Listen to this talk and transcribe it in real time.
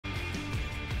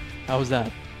How was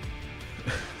that?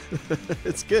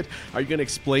 It's good. Are you going to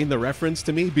explain the reference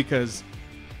to me? Because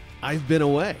I've been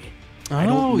away. I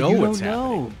don't know what's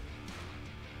happening.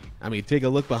 I mean, take a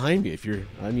look behind me if you're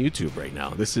on YouTube right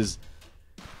now.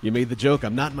 You made the joke.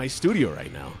 I'm not in my studio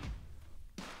right now.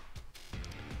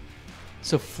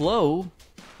 So Flo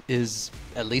is,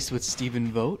 at least what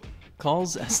Stephen Vogt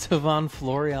calls Estevan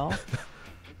Florial.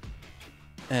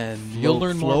 And you'll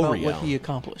learn more about what he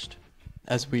accomplished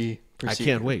as we proceed. I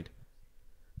can't wait.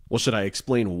 Well, should I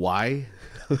explain why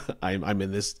I'm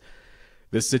in this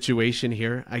situation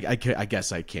here? I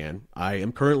guess I can. I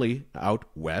am currently out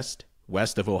west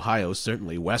of Ohio,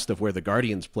 certainly west of where the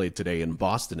Guardians played today, in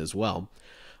Boston as well.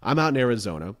 I'm out in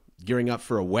Arizona, gearing up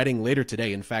for a wedding later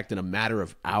today, in fact, in a matter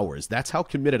of hours. That's how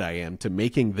committed I am to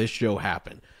making this show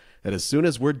happen. That as soon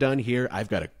as we're done here, I've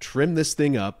got to trim this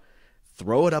thing up,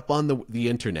 throw it up on the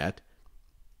internet,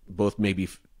 both maybe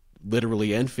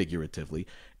literally and figuratively,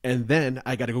 and then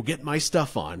I got to go get my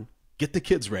stuff on, get the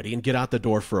kids ready, and get out the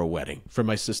door for a wedding for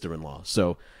my sister-in-law.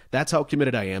 So that's how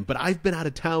committed I am. But I've been out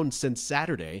of town since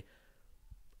Saturday.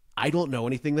 I don't know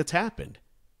anything that's happened.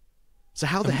 So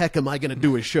how the heck am I going to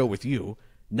do a show with you,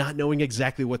 not knowing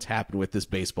exactly what's happened with this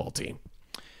baseball team?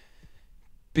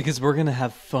 Because we're going to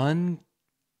have fun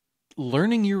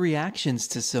learning your reactions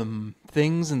to some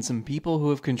things and some people who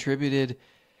have contributed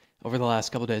over the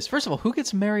last couple of days. First of all, who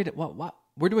gets married? What?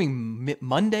 We're doing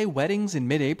Monday weddings in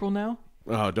mid-April now?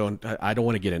 Oh, I don't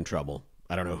want to get in trouble.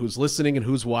 I don't know who's listening and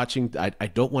who's watching. I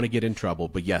don't want to get in trouble.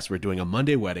 But yes, we're doing a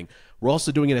Monday wedding. We're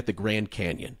also doing it at the Grand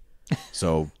Canyon.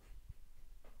 So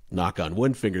knock on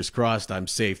wood, fingers crossed, I'm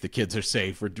safe. The kids are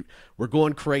safe. We're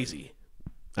going crazy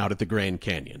out at the Grand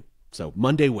Canyon. So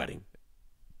Monday wedding.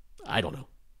 I don't know.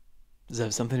 Does that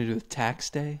have something to do with tax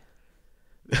day?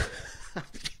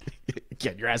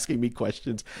 Again, you're asking me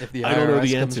questions. If the I don't know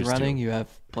the IRS answers comes running, to. you have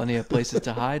plenty of places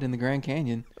to hide in the Grand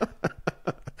Canyon.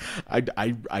 I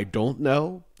don't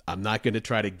know. I'm not going to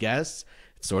try to guess.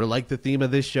 It's sort of like the theme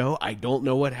of this show. I don't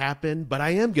know what happened, but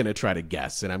I am going to try to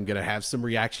guess, and I'm going to have some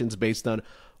reactions based on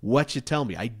what you tell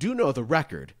me. I do know the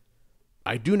record.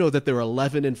 I do know that they're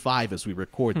 11-5 as we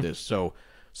record this, so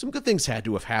some good things had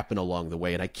to have happened along the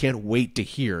way, and I can't wait to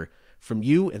hear from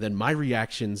you and then my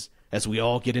reactions as we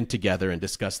all get in together and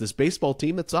discuss this baseball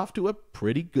team that's off to a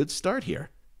pretty good start here.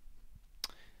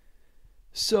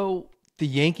 So the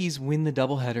Yankees win the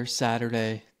doubleheader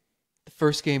Saturday. The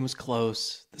first game was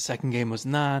close. The second game was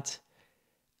not.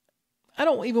 I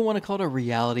don't even want to call it a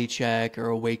reality check or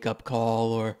a wake-up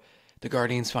call or the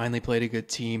Guardians finally played a good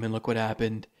team and look what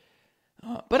happened.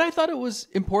 But I thought it was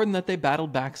important that they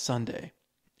battled back Sunday.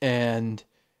 And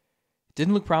it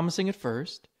didn't look promising at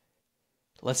first.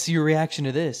 Let's see your reaction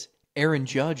to this. Aaron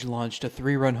Judge launched a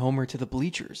 3-run homer to the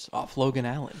bleachers off Logan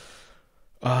Allen.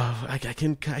 I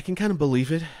can kind of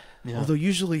believe it. Yeah. Although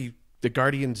usually the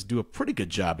Guardians do a pretty good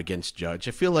job against Judge.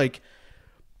 I feel like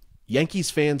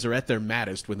Yankees fans are at their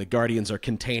maddest when the Guardians are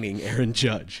containing Aaron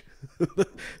Judge.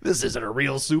 This isn't a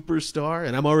real superstar,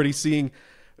 and I'm already seeing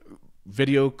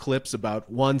video clips about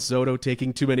Juan Soto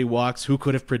taking too many walks. Who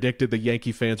could have predicted the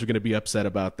Yankee fans were going to be upset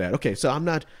about that? Okay, so I'm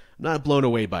not blown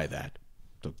away by that.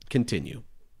 So continue.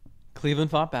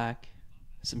 Cleveland fought back.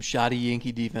 Some shoddy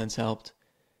Yankee defense helped.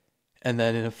 And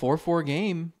then in a 4-4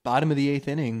 game, bottom of the 8th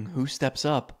inning, who steps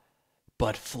up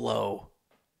but Flo?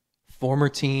 Former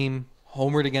team,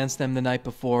 homered against them the night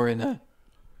before in a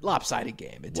lopsided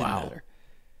game. It didn't matter.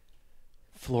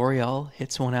 Florial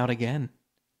hits one out again.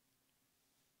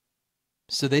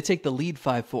 So they take the lead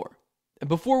 5-4. And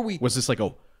before we... Was this like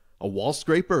a wall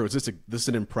scraper, or was this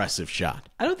an impressive shot?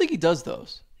 I don't think he does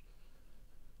those.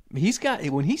 He's got...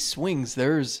 When he swings,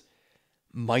 there's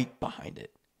might behind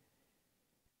it.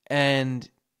 And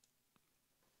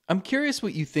I'm curious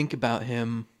what you think about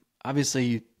him. Obviously,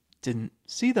 you didn't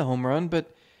see the home run,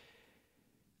 but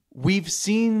we've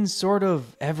seen sort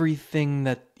of everything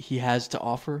that he has to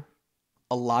offer.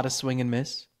 A lot of swing and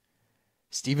miss.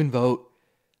 Stephen Vogt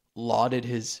lauded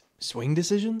his swing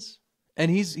decisions, and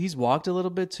he's walked a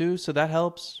little bit too, so that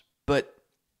helps. But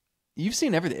you've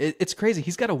seen everything. It's crazy.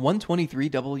 He's got a 123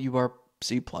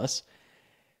 WRC plus,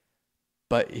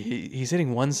 but he's hitting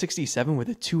 167 with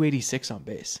a 286 on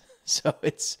base. So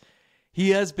he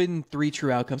has been 3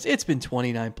 true outcomes. It's been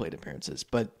 29 plate appearances,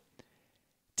 but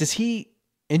does he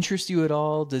interest you at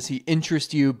all? Does he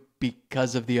interest you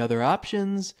because of the other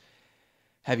options?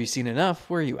 Have you seen enough?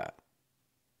 Where are you at?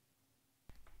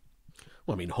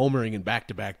 Well, I mean, homering in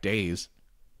back-to-back days,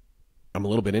 I'm a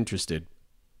little bit interested.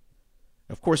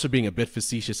 Of course, we're being a bit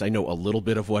facetious. I know a little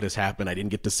bit of what has happened. I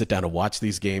didn't get to sit down and watch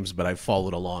these games, but I've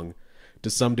followed along to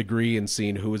some degree and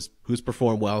seeing who's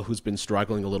performed well, who's been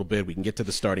struggling a little bit. We can get to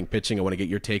the starting pitching. I want to get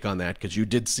your take on that because you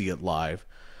did see it live.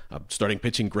 Starting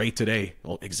pitching great today.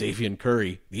 Well, Xavier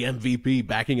Curry, the MVP,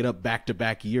 backing it up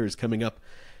back-to-back years, coming up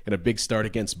in a big start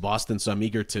against Boston, so I'm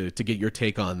eager to get your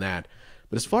take on that.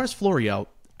 But as far as Florial,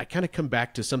 I kind of come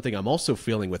back to something I'm also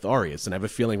feeling with Arias, and I have a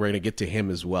feeling we're going to get to him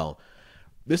as well.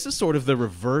 This is sort of the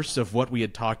reverse of what we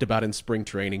had talked about in spring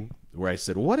training, where I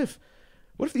said, what if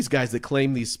these guys that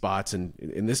claim these spots, and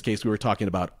in this case we were talking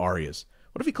about Arias,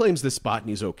 what if he claims this spot and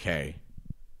he's okay,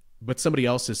 but somebody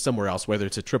else is somewhere else, whether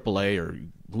it's a AAA or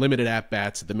limited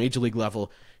at-bats at the major league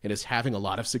level and is having a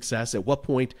lot of success? At what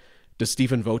point does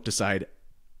Stephen Vogt decide,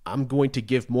 I'm going to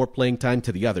give more playing time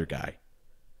to the other guy?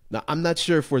 Now, I'm not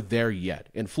sure if we're there yet,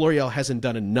 and Florial hasn't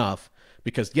done enough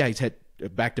because, yeah, he's had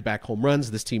back-to-back home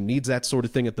runs. This team needs that sort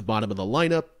of thing at the bottom of the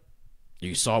lineup.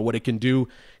 You saw what it can do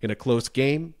in a close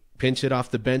game. Pinch hit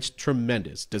off the bench,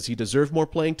 tremendous. Does he deserve more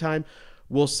playing time?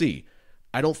 We'll see.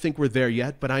 I don't think we're there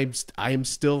yet, but I am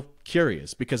still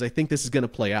curious because I think this is going to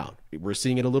play out. We're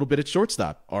seeing it a little bit at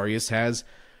shortstop. Arias has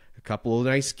a couple of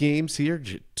nice games here.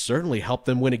 Certainly helped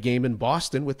them win a game in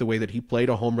Boston with the way that he played,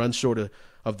 a home run short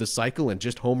of the cycle and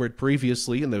just homered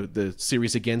previously in the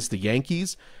series against the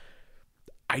Yankees.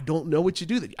 I don't know what you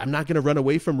do. I'm not going to run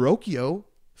away from Rocchio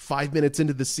 5 minutes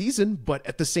into the season, but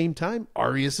at the same time,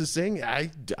 Arias is saying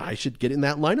I should get in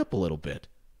that lineup a little bit.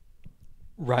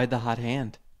 Ride the hot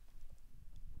hand.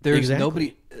 There's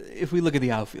nobody, if we look at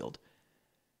the outfield,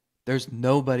 there's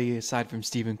nobody aside from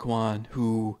Stephen Kwan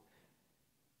who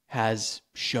has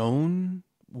shown,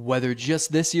 whether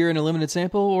just this year in a limited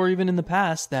sample or even in the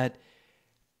past, that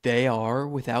they are,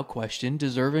 without question,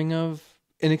 deserving of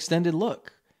an extended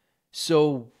look.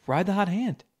 So ride the hot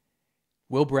hand.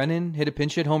 Will Brennan hit a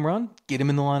pinch hit home run? Get him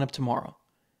in the lineup tomorrow.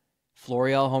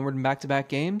 Florial homered in back-to-back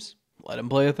games? Let him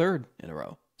play a third in a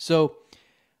row. So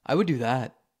I would do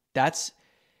that. That's,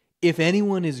 if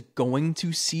anyone is going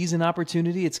to seize an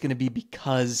opportunity, it's going to be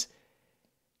because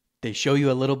they show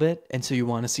you a little bit, and so you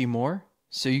want to see more,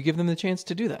 so you give them the chance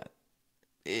to do that.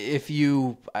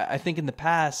 I think in the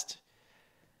past,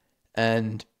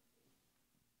 and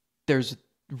there's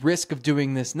risk of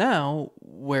doing this now,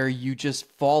 where you just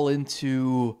fall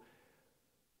into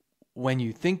when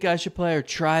you think guys should play or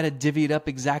try to divvy it up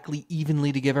exactly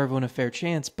evenly to give everyone a fair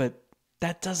chance, but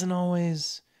that doesn't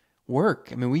always work.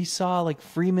 I mean, we saw like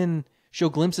Freeman show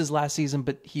glimpses last season,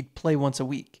 but he'd play once a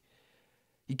week.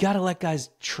 You got to let guys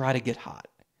try to get hot.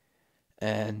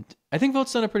 And I think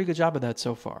Vogt's done a pretty good job of that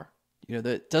so far. You know,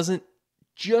 that doesn't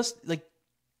just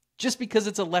because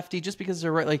it's a lefty, just because it's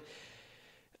a right, like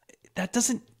that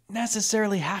doesn't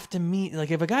necessarily have to mean,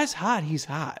 like if a guy's hot, he's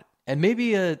hot. And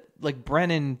maybe like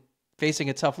Brennan facing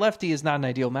a tough lefty is not an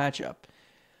ideal matchup.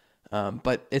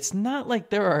 But it's not like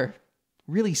there are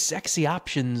really sexy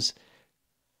options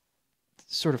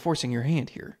sort of forcing your hand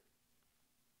here.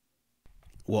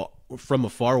 Well, from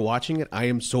afar watching it, I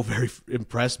am so very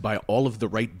impressed by all of the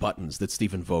right buttons that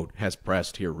Stephen Vogt has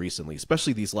pressed here recently,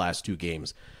 especially these last two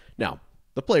games. Now,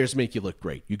 the players make you look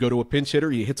great. You go to a pinch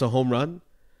hitter, he hits a home run.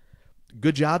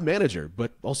 Good job, manager,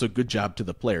 but also good job to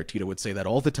the player. Tito would say that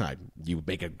all the time. You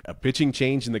make a pitching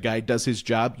change and the guy does his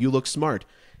job, you look smart.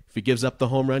 If he gives up the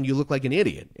home run, you look like an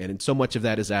idiot. And so much of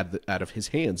that is out of his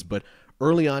hands. But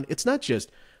early on, it's not just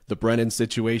the Brennan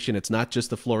situation, it's not just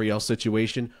the Florial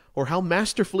situation, or how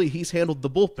masterfully he's handled the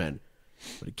bullpen.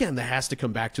 But again, that has to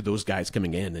come back to those guys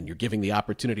coming in, and you're giving the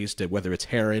opportunities to, whether it's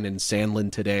Herron and Sandlin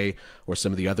today, or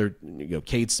some of the other,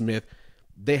 Cade Smith,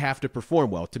 they have to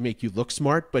perform well to make you look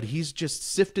smart, but he's just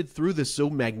sifted through this so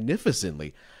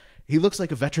magnificently. He looks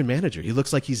like a veteran manager. He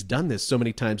looks like he's done this so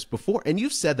many times before. And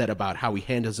you've said that about how he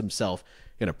handles himself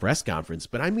in a press conference.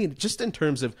 But I mean, just in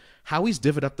terms of how he's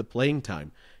divvied up the playing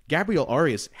time, Gabriel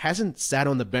Arias hasn't sat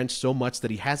on the bench so much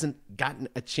that he hasn't gotten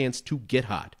a chance to get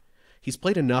hot. He's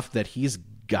played enough that he's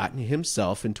gotten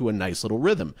himself into a nice little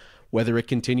rhythm. Whether it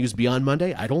continues beyond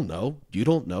Monday, I don't know. You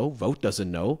don't know. Vogt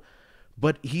doesn't know.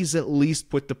 But he's at least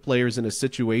put the players in a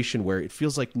situation where it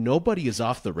feels like nobody is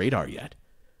off the radar yet.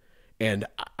 And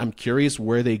I'm curious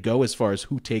where they go as far as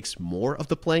who takes more of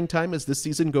the playing time as this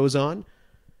season goes on.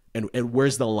 And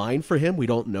where's the line for him? We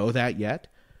don't know that yet.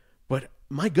 But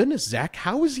my goodness, Zach,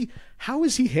 how has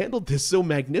he handled this so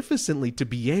magnificently to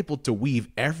be able to weave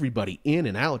everybody in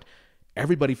and out?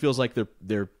 Everybody feels like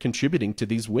they're contributing to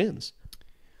these wins.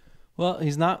 Well,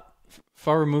 he's not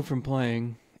far removed from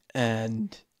playing,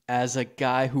 and as a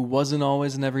guy who wasn't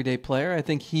always an everyday player, I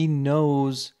think he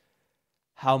knows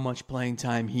how much playing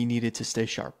time he needed to stay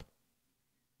sharp.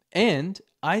 And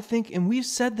I think, and we've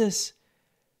said this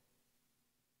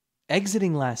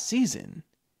exiting last season,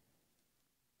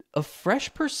 a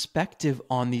fresh perspective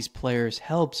on these players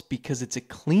helps because it's a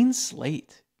clean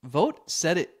slate. Vogt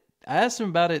said it. I asked him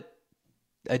about it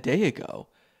a day ago.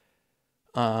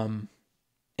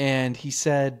 And he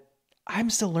said, I'm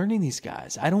still learning these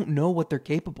guys. I don't know what they're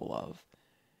capable of.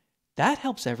 That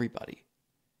helps everybody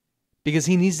because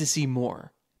he needs to see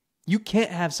more. You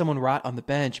can't have someone rot on the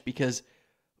bench because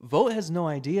Vogt has no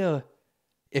idea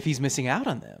if he's missing out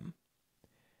on them.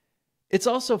 It's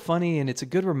also funny, and it's a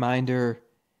good reminder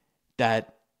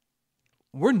that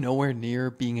we're nowhere near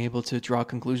being able to draw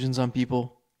conclusions on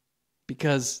people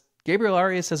because Gabriel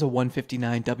Arias has a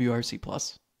 159 WRC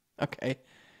plus. Okay.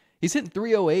 He's hitting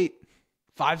 308,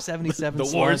 577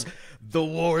 The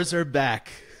wars are back.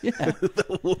 Yeah.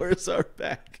 The wars are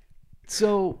back.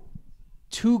 So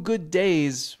 2 good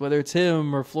days, whether it's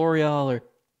him or Florial or,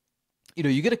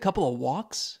 you get a couple of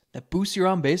walks that boost your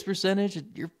on base percentage,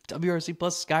 your WRC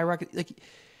plus skyrocket. Like,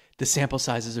 the sample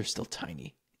sizes are still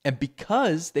tiny. And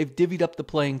because they've divvied up the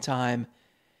playing time,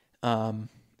 and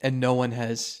no one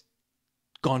has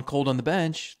gone cold on the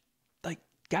bench, like,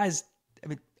 guys,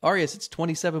 Arias, it's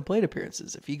 27 plate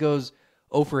appearances. If he goes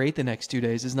 0 for 8 the next 2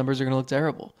 days, his numbers are going to look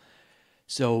terrible.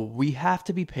 So we have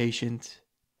to be patient.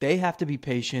 They have to be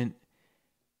patient.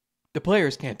 The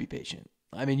players can't be patient.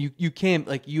 I mean, you can't,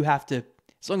 you have to,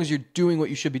 as long as you're doing what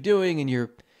you should be doing and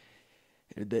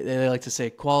they like to say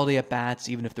quality at bats,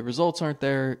 even if the results aren't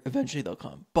there, eventually they'll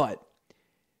come. But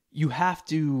you have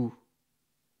to,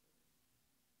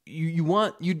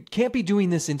 you can't be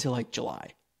doing this until July.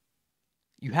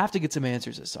 You have to get some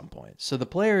answers at some point. So the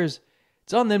players,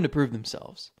 it's on them to prove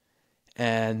themselves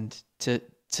and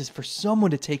for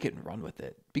someone to take it and run with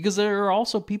it. Because there are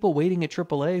also people waiting at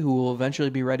AAA who will eventually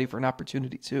be ready for an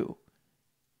opportunity too.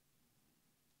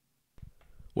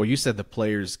 Well, you said the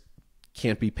players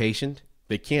can't be patient.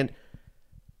 They can't,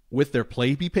 with their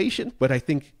play, be patient, but I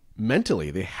think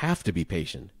mentally they have to be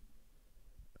patient.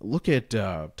 Look at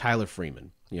Tyler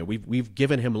Freeman. We've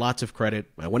given him lots of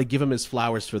credit. I want to give him his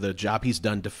flowers for the job he's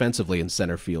done defensively in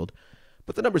center field,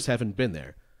 but the numbers haven't been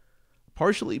there.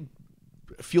 Partially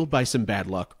fueled by some bad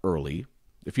luck early.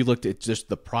 If you looked at just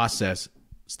the process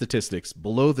statistics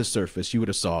below the surface, you would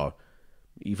have saw,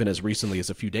 even as recently as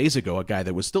a few days ago, a guy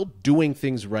that was still doing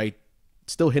things right,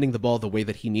 still hitting the ball the way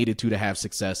that he needed to have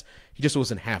success. He just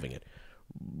wasn't having it.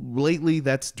 Lately,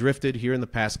 that's drifted here in the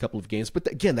past couple of games. But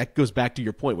again, that goes back to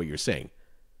your point, what you're saying.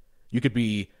 You could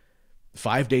be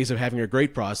 5 days of having a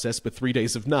great process, but 3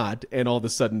 days of not, and all of a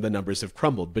sudden the numbers have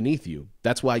crumbled beneath you.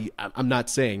 That's why I'm not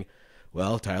saying,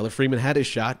 well, Tyler Freeman had his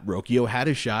shot, Rocchio had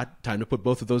his shot, time to put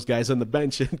both of those guys on the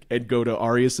bench and go to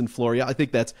Arias and Florial. I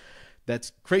think that's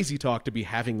crazy talk to be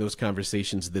having those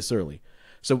conversations this early.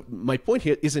 So my point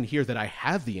here isn't here that I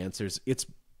have the answers. It's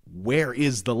where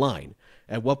is the line?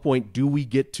 At what point do we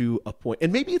get to a point?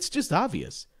 And maybe it's just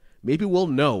obvious. Maybe we'll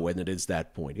know when it is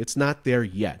that point. It's not there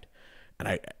yet.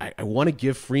 And I want to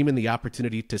give Freeman the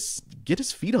opportunity to get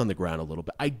his feet on the ground a little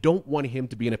bit. I don't want him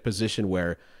to be in a position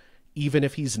where even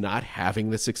if he's not having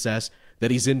the success,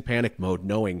 that he's in panic mode,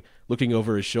 looking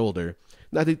over his shoulder,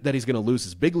 not that he's going to lose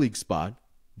his big league spot,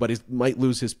 but he might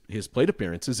lose his plate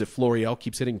appearances if Florial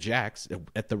keeps hitting jacks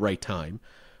at the right time,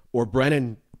 or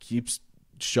Brennan keeps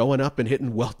showing up and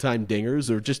hitting well-timed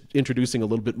dingers, or just introducing a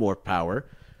little bit more power.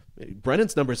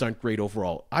 Brennan's numbers aren't great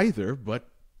overall either, but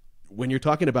when you're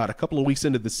talking about a couple of weeks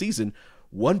into the season,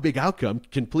 one big outcome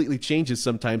completely changes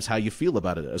sometimes how you feel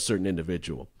about a certain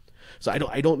individual. So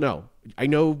I don't know. I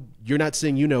know you're not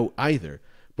saying you know either,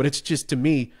 but it's just, to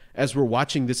me, as we're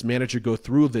watching this manager go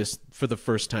through this for the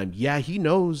first time, yeah, he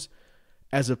knows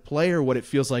as a player what it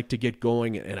feels like to get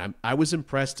going, and I was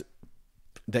impressed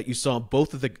that you saw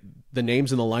both of the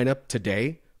names in the lineup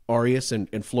today, Arias and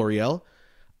Florial.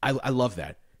 I love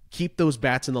that. Keep those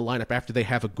bats in the lineup after they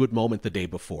have a good moment the day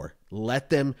before. Let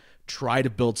them try to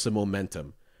build some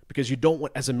momentum, because you don't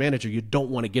want, as a manager, you don't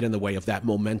want to get in the way of that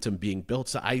momentum being built.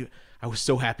 So I was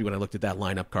so happy when I looked at that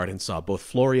lineup card and saw both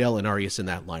Florial and Arias in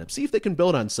that lineup. See if they can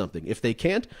build on something. If they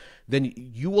can't, then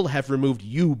you will have removed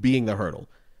you being the hurdle.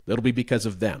 That'll be because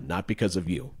of them, not because of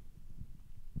you.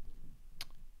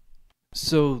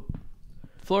 So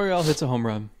Florial hits a home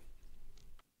run.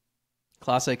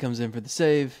 Clase comes in for the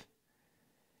save.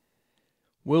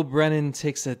 Will Brennan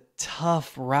takes a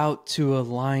tough route to a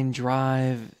line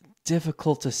drive.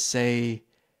 Difficult to say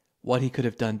what he could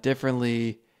have done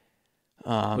differently.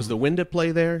 Was the wind at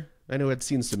play there? I know I'd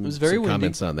seen some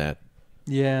comments on that.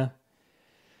 Yeah.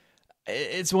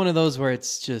 It's one of those where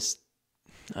it's just,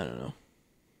 I don't know.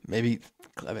 Maybe,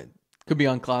 could be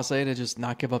on Clase to just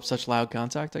not give up such loud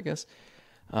contact, I guess.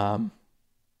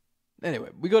 Anyway,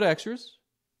 we go to extras.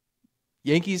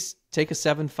 Yankees take a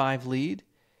 7-5 lead.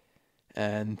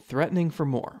 and threatening for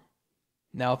more.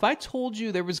 Now, if I told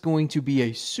you there was going to be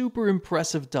a super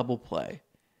impressive double play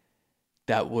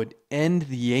that would end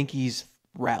the Yankees'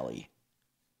 rally,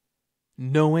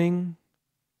 knowing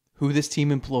who this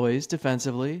team employs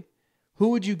defensively, who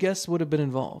would you guess would have been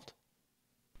involved?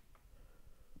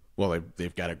 Well,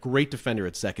 they've got a great defender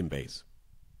at second base.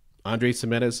 Andres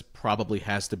Gimenez probably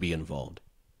has to be involved.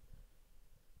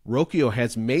 Rocchio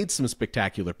has made some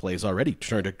spectacular plays already.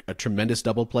 Turned a tremendous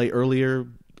double play earlier,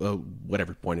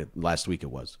 whatever point last week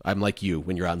it was. I'm like you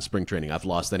when you're out in spring training. I've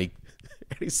lost any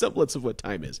semblance of what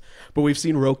time is. But we've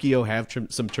seen Rocchio have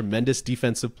some tremendous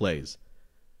defensive plays.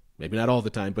 Maybe not all the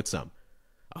time, but some.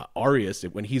 Arias,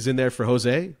 when he's in there for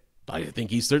Jose, I think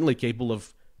he's certainly capable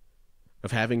of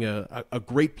having a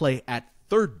great play at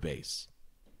third base.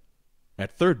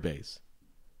 At third base.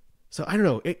 So I don't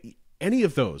know. Any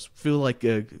of those feel like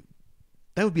that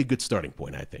would be a good starting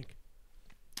point, I think.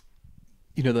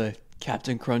 You know the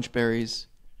Captain Crunch Berries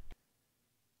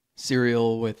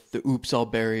cereal with the oops all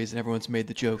berries, and everyone's made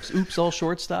the jokes, oops all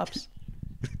shortstops?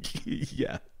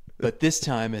 Yeah. But this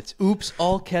time it's oops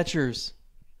all catchers.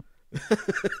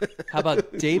 How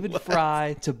about David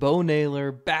Fry to Bo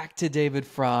Naylor, back to David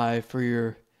Fry for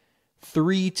your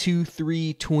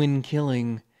 3-2-3 twin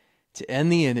killing to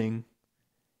end the inning,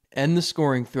 end the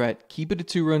scoring threat, keep it a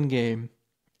 2-run game,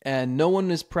 and no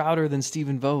one is prouder than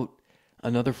Stephen Vogt,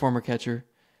 another former catcher,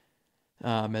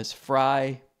 as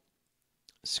Fry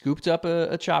scooped up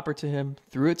a chopper to him,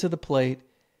 threw it to the plate.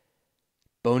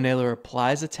 Bo Naylor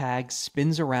applies a tag,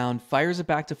 spins around, fires it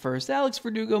back to first. Alex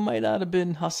Verdugo might not have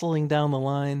been hustling down the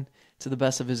line to the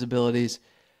best of his abilities,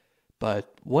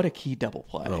 but what a key double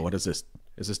play. Oh, what is this?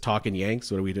 Is this talking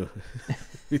Yanks? What are we doing?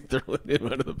 We throwing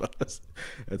him under the bus.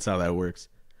 That's how that works.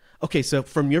 Okay, so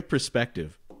from your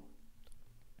perspective,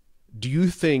 do you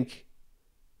think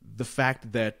the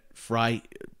fact that Fry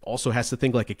also has to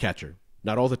think like a catcher,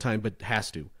 not all the time, but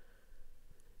has to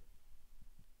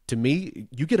me,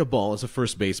 you get a ball as a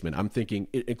first baseman, I'm thinking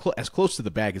as close to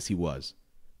the bag as he was.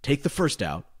 Take the first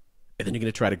out, and then you're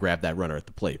going to try to grab that runner at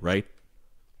the plate, right?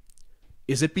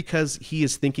 Is it because he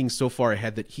is thinking so far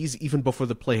ahead that he's even before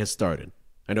the play has started?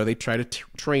 I know they try to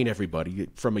train everybody.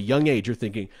 From a young age, you're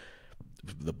thinking,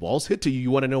 the ball's hit to you, you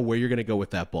want to know where you're going to go with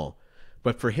that ball.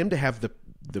 But for him to have the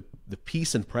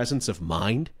peace and presence of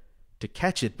mind to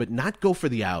catch it, but not go for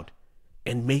the out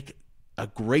and make a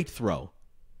great throw,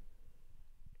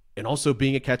 and also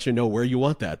being a catcher, know where you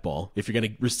want that ball if you're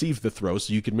going to receive the throw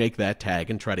so you can make that tag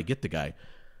and try to get the guy.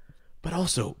 But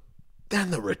also,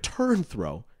 then the return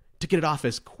throw to get it off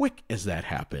as quick as that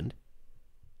happened.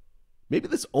 Maybe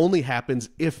this only happens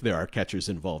if there are catchers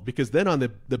involved, because then on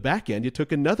the back end, you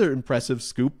took another impressive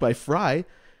scoop by Fry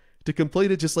to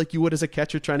complete it just like you would as a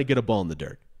catcher trying to get a ball in the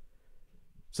dirt.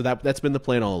 So that's been the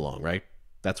plan all along, right?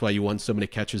 That's why you won so many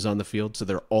catchers on the field. So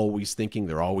they're always thinking,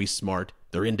 they're always smart.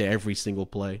 They're into every single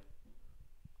play.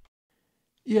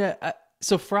 Yeah,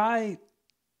 so Fry,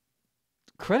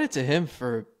 credit to him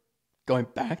for going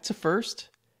back to first,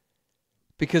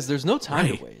 because there's no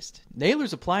time to waste.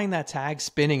 Naylor's applying that tag,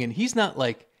 spinning, and he's not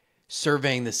like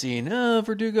surveying the scene. Oh,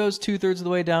 Verdugo's 2/3 of the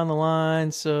way down the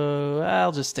line, so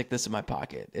I'll just stick this in my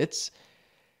pocket.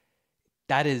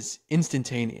 That is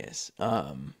instantaneous.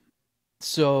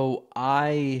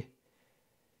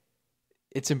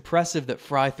 It's impressive that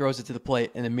Fry throws it to the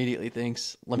plate and immediately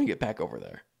thinks, let me get back over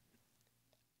there.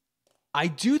 I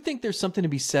do think there's something to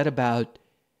be said about,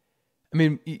 I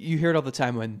mean, you hear it all the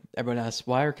time when everyone asks,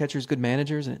 why are catchers good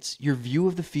managers? And it's your view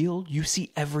of the field. You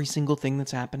see every single thing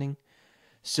that's happening.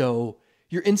 So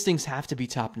your instincts have to be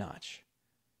top notch.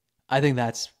 I think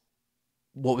that's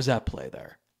what was at play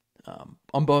there.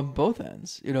 On both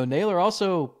ends. You know, Naylor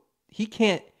also, he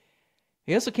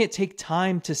also can't take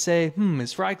time to say,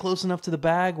 is Fry close enough to the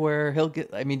bag where he'll get,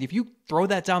 I mean, if you throw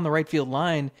that down the right field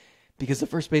line because the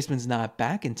first baseman's not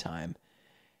back in time,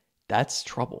 that's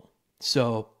trouble.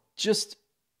 So just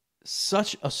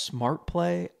such a smart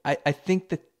play. I think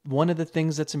that one of the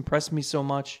things that's impressed me so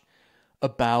much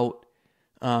about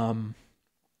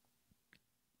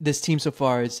this team so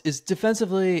far is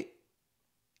defensively,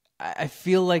 I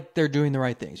feel like they're doing the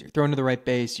right things. You're throwing to the right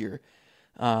base. You're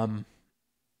not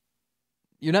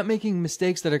making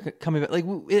mistakes that are coming back. Like,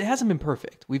 it hasn't been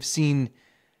perfect. We've seen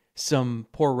some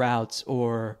poor routes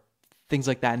or things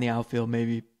like that in the outfield,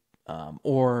 maybe,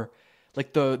 or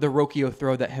like the Rocchio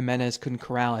throw that Jimenez couldn't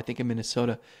corral, I think, in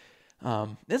Minnesota.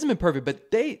 It hasn't been perfect, but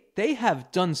they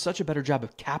have done such a better job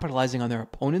of capitalizing on their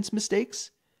opponent's mistakes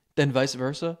than vice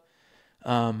versa.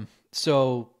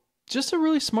 So just a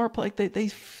really smart play.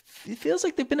 It feels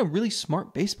like they've been a really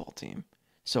smart baseball team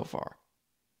so far.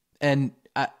 And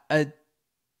the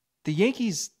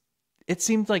Yankees, it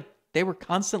seemed like they were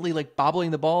constantly like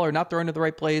bobbling the ball or not throwing to the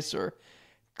right place, or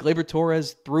Gleyber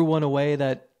Torres threw one away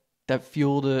that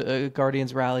fueled a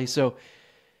Guardians rally. So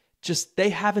just they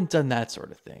haven't done that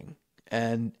sort of thing.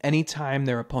 And anytime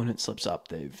their opponent slips up,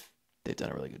 they've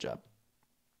done a really good job.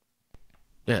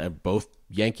 Yeah, both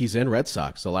Yankees and Red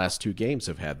Sox, the last 2 games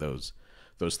have had those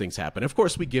things happen. Of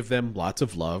course, we give them lots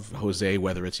of love. Jose,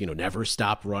 whether it's, never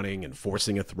stop running and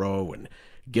forcing a throw and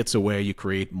gets away, you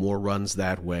create more runs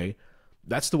that way.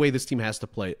 That's the way this team has to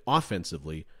play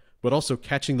offensively, but also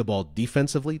catching the ball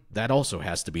defensively, that also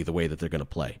has to be the way that they're going to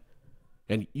play.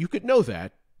 And you could know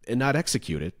that and not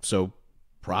execute it. So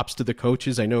props to the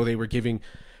coaches. I know they were giving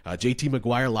JT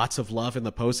McGuire lots of love in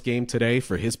the post game today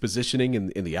for his positioning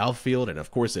in the outfield, and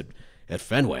of course at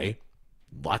Fenway,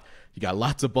 you got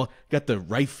lots of ball. Got the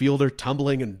right fielder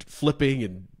tumbling and flipping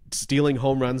and stealing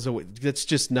home runs. That's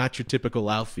just not your typical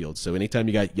outfield. So anytime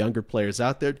you got younger players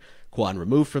out there, Quan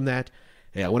removed from that.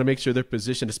 Hey, I want to make sure they're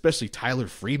positioned, especially Tyler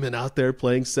Freeman out there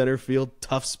playing center field.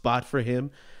 Tough spot for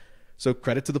him. So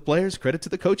credit to the players, credit to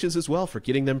the coaches as well for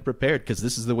getting them prepared, because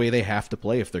this is the way they have to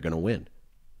play if they're going to win.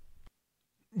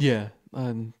 Yeah,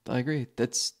 I agree.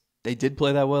 They did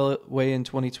play that way in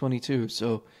 2022,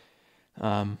 so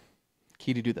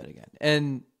key to do that again.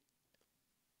 And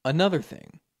another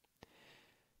thing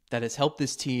that has helped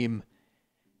this team,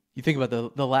 you think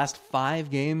about the last 5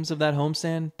 games of that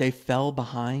homestand, they fell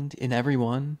behind in every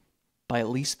one by at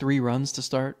least 3 runs to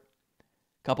start.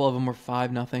 A couple of them were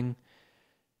 5-0.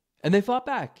 And they fought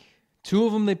back. 2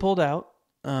 of them they pulled out.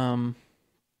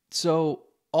 So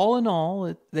all in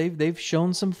all, they've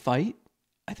shown some fight.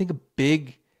 I think a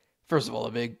big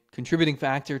contributing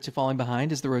factor to falling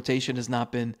behind is the rotation has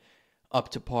not been up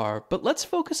to par. But let's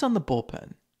focus on the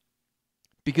bullpen,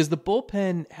 because the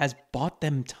bullpen has bought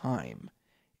them time.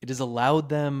 It has allowed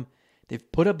them,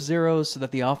 they've put up zeros so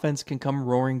that the offense can come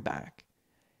roaring back.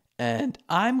 And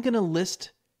I'm going to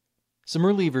list some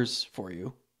relievers for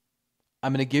you.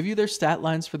 I'm going to give you their stat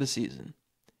lines for the season.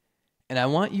 And I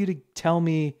want you to tell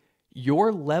me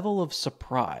your level of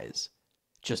surprise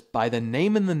just by the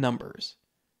name and the numbers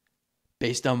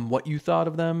based on what you thought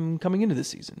of them coming into the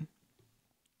season.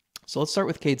 So let's start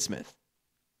with Cade Smith,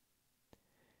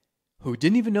 who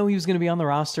didn't even know he was going to be on the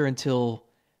roster until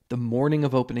the morning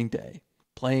of opening day,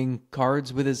 playing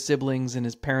cards with his siblings in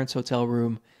his parents' hotel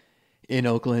room in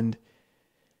Oakland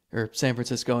or San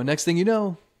Francisco. And next thing you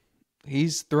know,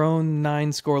 he's thrown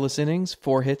 9 scoreless innings,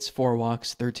 4 hits, 4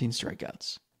 walks, 13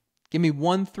 strikeouts. Give me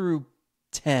 1 through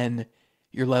 10,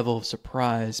 your level of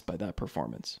surprise by that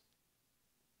performance.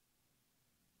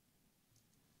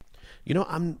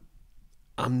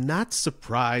 I'm not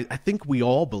surprised. I think we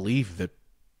all believe that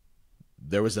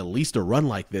there was at least a run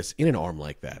like this in an arm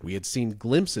like that. We had seen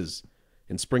glimpses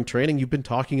in spring training. You've been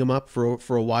talking him up for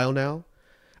a while now.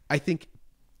 I think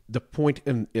the point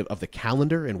of the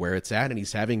calendar and where it's at, and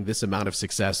he's having this amount of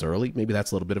success early, maybe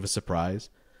that's a little bit of a surprise.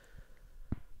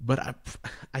 But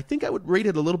I think I would rate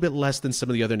it a little bit less than some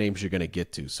of the other names you're going to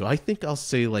get to. So I think I'll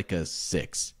say like a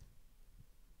 6.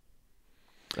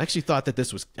 I actually thought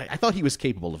I thought he was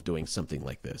capable of doing something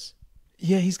like this.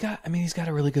 Yeah, he's got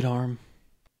a really good arm.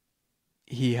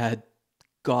 He had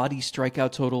gaudy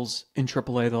strikeout totals in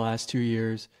AAA the last 2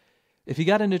 years. If he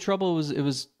got into trouble, it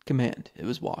was command. It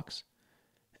was walks.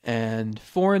 And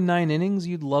 4 and 9 innings,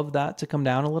 you'd love that to come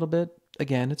down a little bit.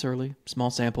 Again, it's early,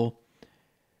 small sample.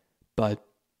 But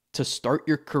to start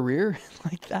your career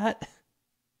like that,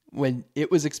 when it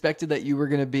was expected that you were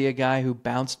going to be a guy who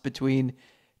bounced between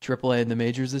AAA and the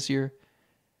majors this year,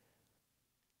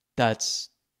 that's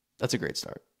a great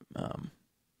start.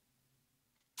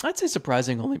 I'd say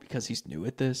surprising only because he's new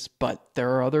at this, but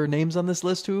there are other names on this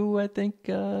list who I think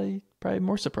you're probably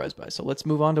more surprised by. So let's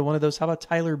move on to one of those. How about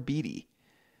Tyler Beede?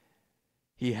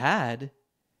 He had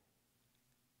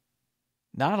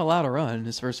not allowed a run in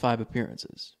his first 5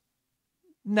 appearances.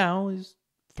 Now he's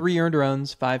 3 earned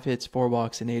runs, 5 hits, 4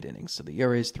 walks in 8 innings. So the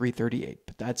ERA is 3.38.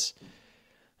 But that's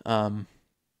how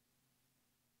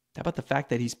about the fact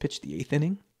that he's pitched the 8th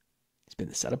inning? He's been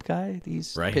the setup guy.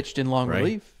 He's pitched in long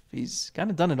relief. He's kind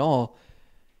of done it all.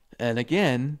 And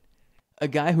again, a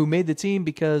guy who made the team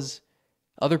because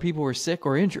other people were sick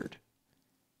or injured.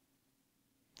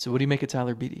 So what do you make of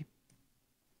Tyler Beede?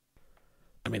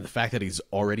 I mean, the fact that he's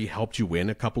already helped you win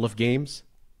a couple of games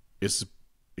is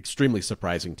extremely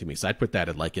surprising to me. So I'd put that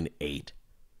at like an 8.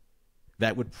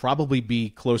 That would probably be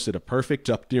closer to perfect,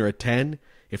 up near a 10,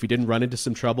 if he didn't run into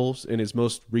some troubles in his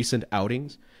most recent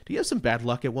outings. Do you have some bad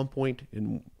luck at one point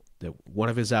in one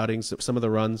of his outings? Some of the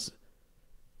runs.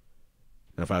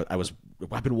 And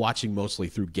I've been watching mostly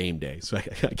through game day, so I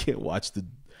can't watch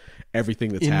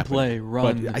everything that's happened. In play,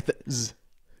 run.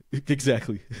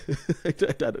 Exactly.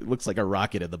 It looks like a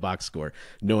rocket in the box score.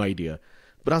 No idea.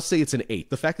 But I'll say it's an 8.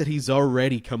 The fact that he's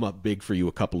already come up big for you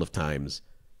a couple of times,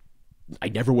 I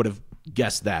never would have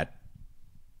guessed that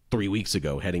 3 weeks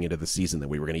ago heading into the season that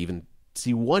we were going to even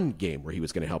see one game where he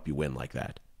was going to help you win like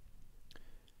that.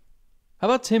 How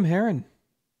about Tim Herron?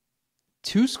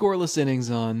 2 scoreless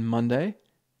innings on Monday.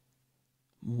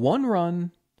 1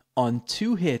 run on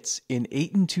 2 hits in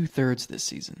 8 2/3 this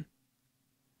season.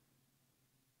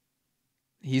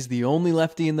 He's the only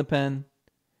lefty in the pen.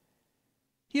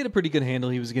 He had a pretty good handle.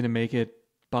 He was going to make it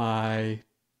by,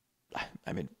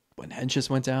 when Hentges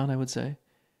went down, I would say.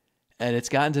 And it's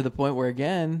gotten to the point where,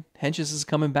 again, Hentges is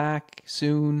coming back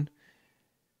soon.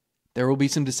 There will be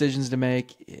some decisions to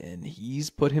make, and he's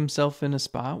put himself in a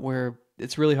spot where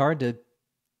it's really hard to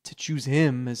choose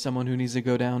him as someone who needs to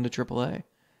go down to AAA.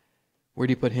 Where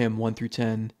do you put him 1 through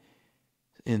 10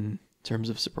 in terms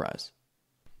of surprise?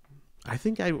 I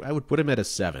think I would put him at a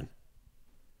 7.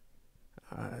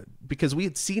 Because we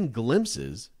had seen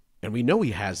glimpses, and we know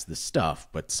he has the stuff,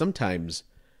 but sometimes,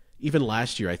 even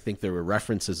last year, I think there were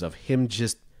references of him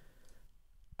just,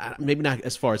 maybe not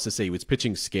as far as to say he was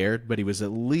pitching scared, but he was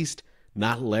at least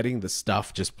not letting the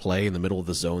stuff just play in the middle of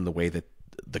the zone the way that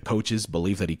the coaches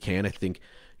believe that he can. I think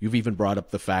you've even brought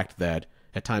up the fact that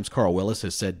at times Carl Willis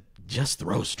has said, just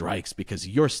throw strikes because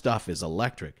your stuff is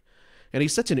electric. And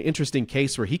he's such an interesting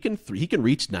case where he can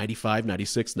reach 95,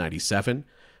 96, 97,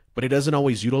 but he doesn't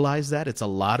always utilize that. It's a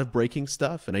lot of breaking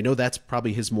stuff, and I know that's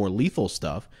probably his more lethal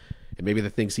stuff, and maybe the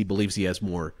things he believes he has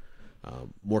more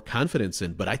confidence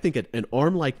in. But I think an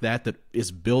arm like that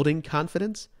is building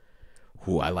confidence,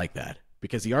 I like that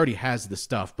because he already has the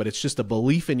stuff, but it's just a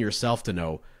belief in yourself to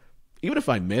know, even if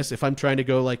I miss, if I'm trying to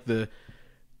go like to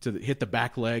hit the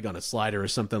back leg on a slider or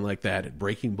something like that, at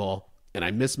breaking ball, and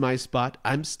I miss my spot,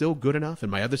 I'm still good enough,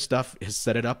 and my other stuff has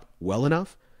set it up well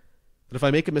enough that if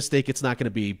I make a mistake, it's not going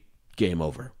to be game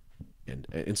over.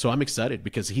 And so I'm excited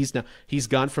because he's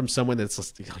gone from someone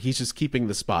he's just keeping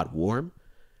the spot warm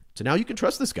to now you can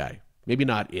trust this guy. Maybe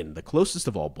not in the closest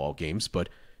of all ball games, but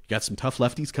you got some tough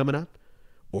lefties coming up,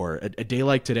 or a day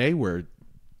like today where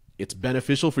it's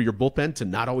beneficial for your bullpen to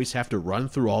not always have to run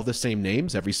through all the same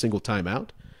names every single time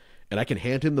out. And I can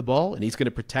hand him the ball, and he's going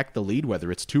to protect the lead,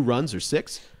 whether it's 2 runs or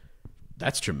 6.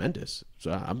 That's tremendous.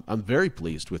 So I'm very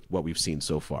pleased with what we've seen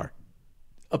so far.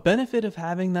 A benefit of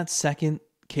having that second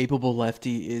capable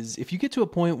lefty is if you get to a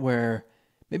point where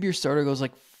maybe your starter goes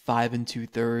like 5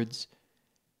 2/3,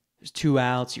 there's 2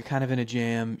 outs, you're kind of in a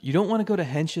jam. You don't want to go to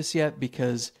Hentges yet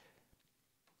because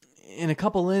in a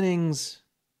couple innings,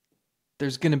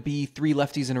 there's going to be 3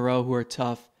 lefties in a row who are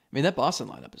tough. I mean, that Boston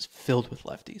lineup is filled with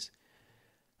lefties.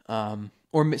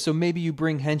 So maybe you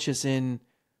bring Hentges in,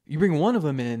 you bring one of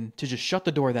them in to just shut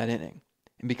the door that inning.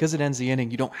 And because it ends the inning,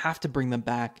 you don't have to bring them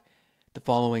back the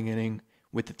following inning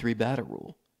with the 3-batter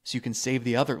rule. So you can save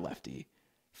the other lefty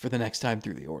for the next time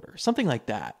through the order. Something like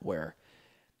that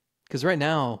because right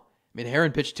now,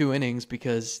 Herron pitched 2 innings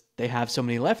because they have so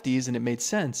many lefties and it made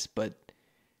sense. But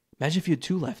imagine if you had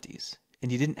 2 lefties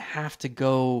and you didn't have to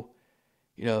go,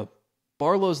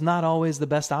 Barlow's not always the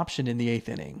best option in the 8th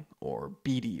inning, or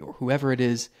Beatty, or whoever it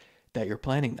is that you're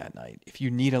planning that night. If you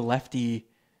need a lefty,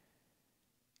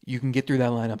 you can get through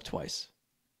that lineup twice.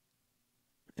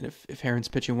 And if Herron's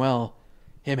pitching well,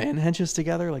 him and Hentges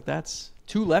together, like that's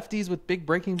 2 lefties with big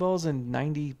breaking balls and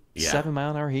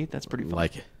 97-mile-an-hour heat. That's pretty fun.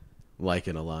 Like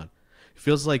it a lot. It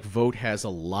feels like Vogt has a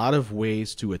lot of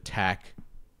ways to attack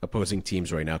opposing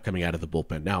teams right now coming out of the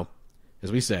bullpen. Now,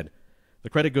 as we said, the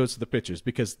credit goes to the pitchers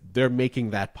because they're making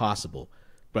that possible.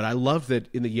 But I love that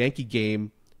in the Yankee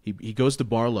game, he goes to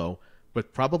Barlow,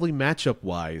 but probably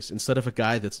matchup-wise, instead of a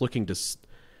guy that's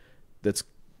that's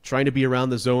trying to be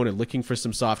around the zone and looking for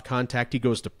some soft contact, he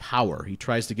goes to power. He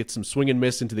tries to get some swing and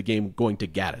miss into the game going to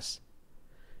Gaddis.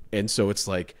 And so it's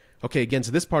like, okay, again,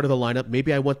 to this part of the lineup,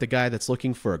 maybe I want the guy that's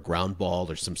looking for a ground ball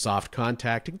or some soft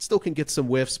contact. He still can get some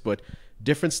whiffs, but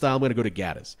different style, I'm going to go to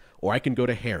Gaddis. Or I can go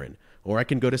to Herron. Or I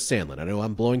can go to Sandlin. I know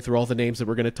I'm blowing through all the names that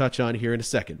we're going to touch on here in a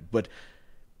second, but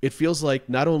it feels like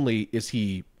not only is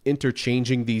he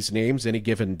interchanging these names any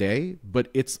given day,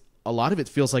 but a lot of it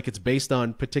feels like it's based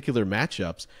on particular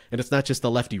matchups, and it's not just the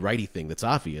lefty-righty thing that's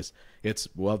obvious. It's,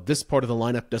 this part of the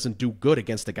lineup doesn't do good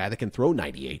against a guy that can throw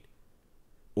 98.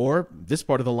 Or this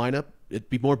part of the lineup, it'd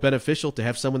be more beneficial to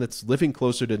have someone that's living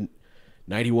closer to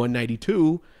 91,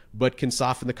 92, but can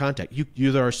soften the contact.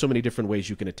 There are so many different ways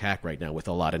you can attack right now with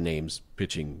a lot of names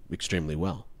pitching extremely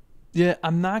well. Yeah,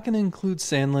 I'm not going to include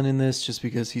Sandlin in this just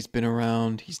because he's been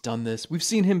around. He's done this. We've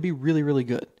seen him be really, really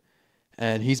good.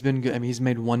 And he's been good. He's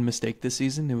made one mistake this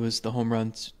season. It was the home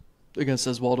runs against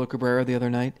Oswaldo Cabrera the other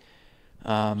night.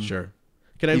 Sure.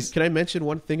 Can I mention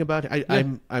one thing about it?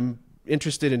 I'm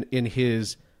interested in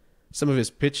his some of his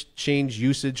pitch change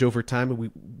usage over time.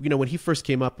 When he first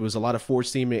came up, it was a lot of four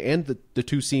seam and the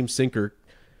two seam sinker.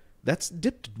 That's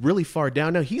dipped really far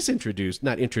down. Now he's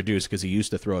not introduced because he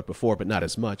used to throw it before, but not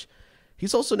as much.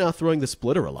 He's also now throwing the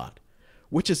splitter a lot,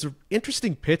 which is an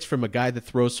interesting pitch from a guy that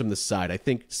throws from the side. I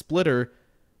think splitter,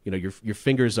 your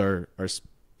fingers are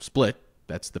split.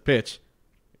 That's the pitch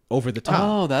over the top.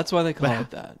 Oh, that's why they call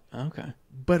it that. Okay.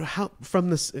 But how from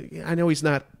this? I know he's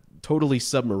not totally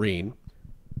submarine,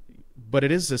 but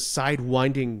it is a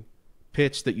side-winding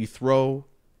pitch that you throw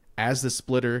as the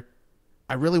splitter.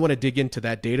 I really want to dig into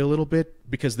that data a little bit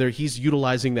because he's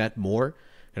utilizing that more.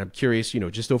 And I'm curious,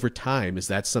 just over time, is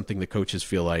that something the coaches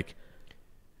feel like,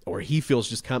 or he feels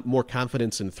just more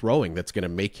confidence in throwing that's going to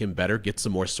make him better, get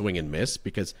some more swing and miss?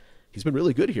 Because he's been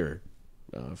really good here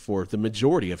for the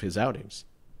majority of his outings.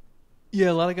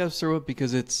 Yeah, a lot of guys throw it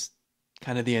because it's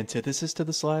kind of the antithesis to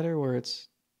the slider where it's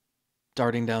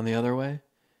darting down the other way.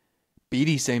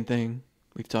 Beatty, same thing.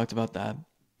 We've talked about that.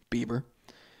 Bieber.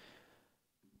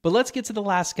 But let's get to the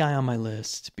last guy on my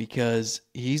list because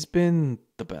he's been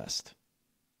the best.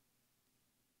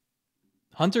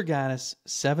 Hunter Gaddis,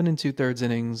 7 2/3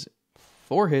 innings,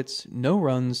 4 hits, no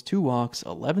runs, 2 walks,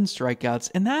 11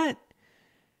 strikeouts, and that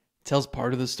tells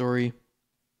part of the story.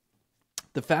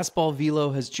 The fastball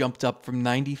velo has jumped up from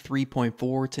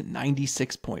 93.4 to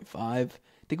 96.5. I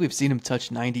think we've seen him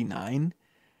touch 99.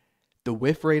 The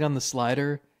whiff rate on the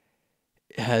slider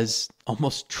has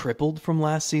almost tripled from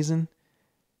last season,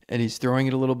 and he's throwing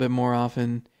it a little bit more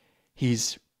often.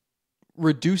 He's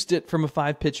reduced it from a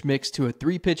 5-pitch mix to a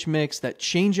 3-pitch mix. That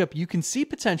changeup, you can see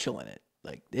potential in it.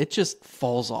 Like, it just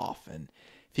falls off, and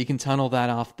if he can tunnel that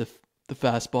off the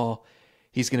fastball,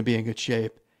 he's going to be in good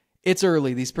shape. It's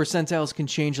early. These percentiles can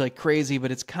change like crazy,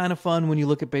 but it's kind of fun when you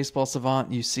look at Baseball Savant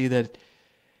and you see that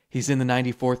he's in the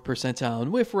 94th percentile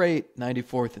in whiff rate,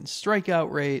 94th in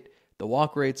strikeout rate. The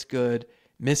walk rate's good,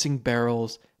 missing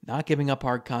barrels, not giving up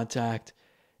hard contact,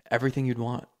 everything you'd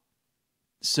want.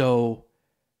 So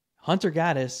Hunter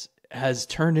Gaddis has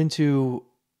turned into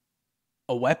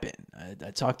a weapon. I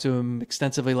talked to him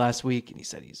extensively last week, and he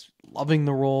said he's loving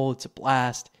the role. It's a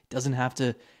blast. Doesn't have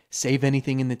to save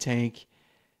anything in the tank.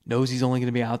 Knows he's only going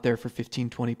to be out there for 15,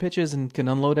 20 pitches and can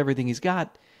unload everything he's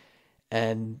got.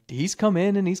 And he's come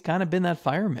in and he's kind of been that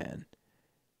fireman.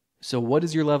 So what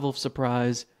is your level of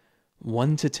surprise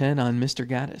 1 to 10 on Mr.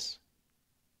 Gaddis?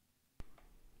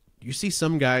 You see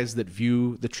some guys that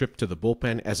view the trip to the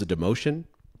bullpen as a demotion.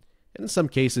 And in some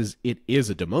cases, it is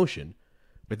a demotion.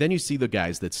 But then you see the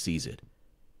guys that seize it.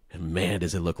 And man,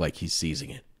 does it look like he's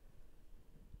seizing it.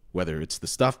 Whether it's the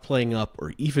stuff playing up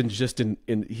or even just it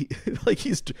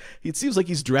seems like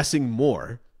he's dressing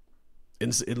more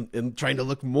and trying to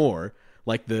look more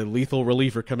like the lethal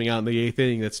reliever coming out in the 8th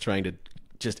inning that's trying to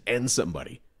just end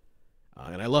somebody.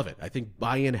 And I love it. I think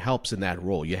buy-in helps in that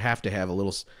role. You have to have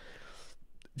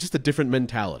just a different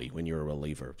mentality when you're a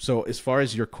reliever. So as far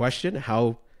as your question,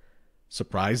 how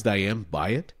surprised I am by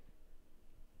it,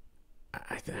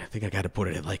 I think I got to put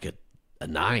it at like a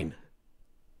 9.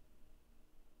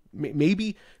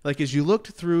 Maybe, like, as you looked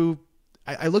through,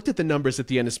 I looked at the numbers at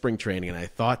the end of spring training, and I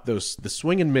thought the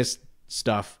swing and miss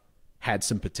stuff had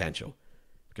some potential.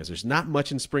 Because there's not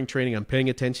much in spring training I'm paying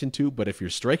attention to, but if you're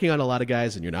striking out a lot of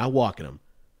guys and you're not walking them,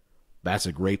 that's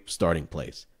a great starting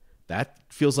place. That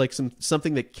feels like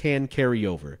something that can carry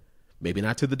over. Maybe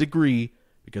not to the degree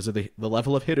because of the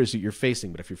level of hitters that you're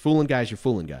facing, but if you're fooling guys, you're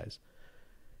fooling guys.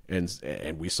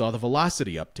 And we saw the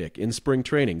velocity uptick in spring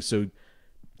training, so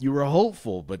you were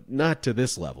hopeful, but not to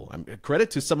this level.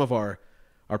 Credit to some of our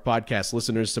podcast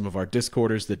listeners, some of our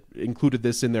Discorders that included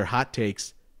this in their hot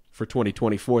takes for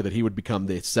 2024, that he would become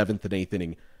the 7th and 8th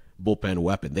inning bullpen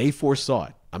weapon. They foresaw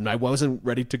it. I wasn't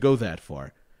ready to go that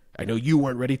far. I know you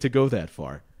weren't ready to go that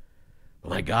far. But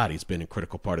my God, he's been a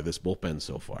critical part of this bullpen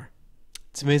so far.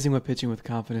 It's amazing what pitching with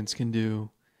confidence can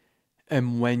do.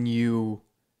 And when you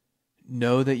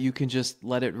know that you can just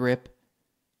let it rip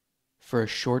for a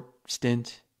short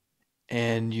stint,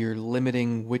 and you're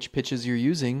limiting which pitches you're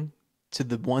using to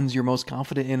the ones you're most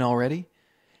confident in already.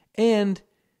 And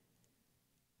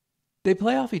they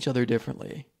play off each other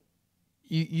differently.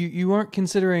 You aren't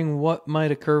considering what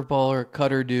might a curveball or a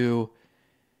cutter do.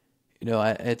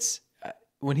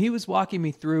 When he was walking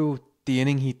me through the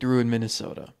inning he threw in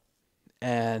Minnesota.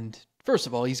 And first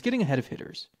of all, he's getting ahead of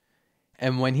hitters.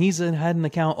 And when he's had an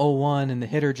account 0-1 and the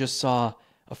hitter just saw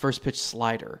a first pitch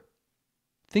slider,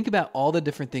 think about all the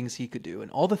different things he could do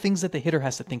and all the things that the hitter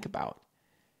has to think about.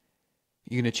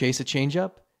 You're going to chase a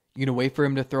changeup? You're going to wait for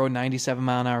him to throw a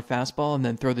 97-mile-an-hour fastball and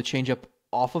then throw the changeup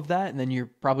off of that, and then you're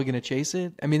probably going to chase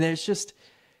it. I mean, it's just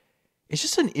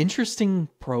an interesting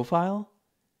profile,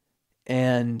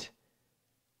 and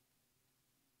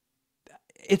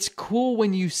it's cool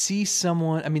when you see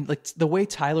someone. I mean, like the way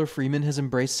Tyler Freeman has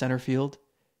embraced center field,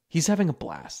 he's having a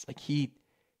blast. Like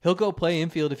he'll go play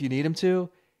infield if you need him to.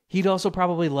 He'd also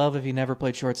probably love if he never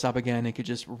played shortstop again and could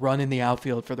just run in the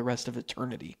outfield for the rest of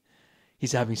eternity.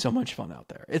 He's having so much fun out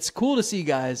there. It's cool to see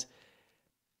guys,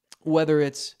 whether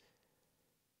it's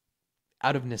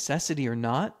out of necessity or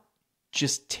not,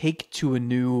 just take to a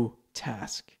new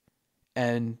task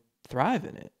and thrive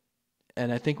in it.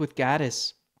 And I think with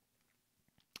Gaddis,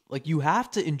 like, you have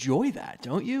to enjoy that,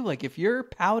 don't you? Like, if you're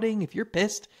pouting, if you're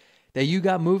pissed that you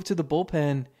got moved to the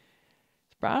bullpen,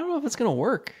 I don't know if it's going to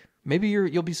work. Maybe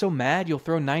you'll be so mad you'll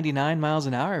throw 99 miles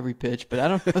an hour every pitch, but I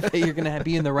don't know that you're going to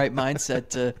be in the right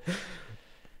mindset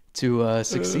to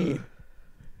succeed.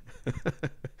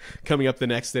 Coming up the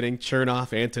next inning,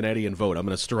 Chernoff, Antonetti, and Vogt. I'm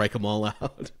going to strike them all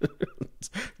out.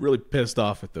 Really pissed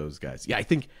off at those guys. Yeah, I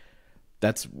think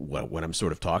that's what I'm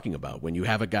sort of talking about. When you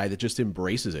have a guy that just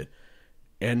embraces it,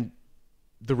 and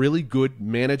the really good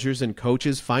managers and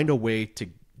coaches find a way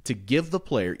to give the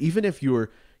player, even if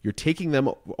you're taking them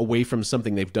away from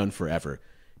something they've done forever,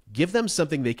 give them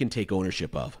something they can take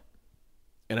ownership of.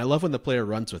 And I love when the player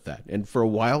runs with that. And for a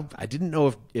while, I didn't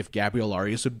know if Gabriel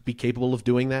Arias would be capable of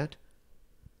doing that.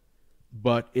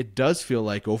 But it does feel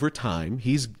like over time,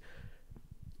 he's...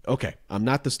 Okay, I'm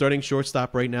not the starting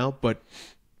shortstop right now, but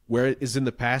where it is in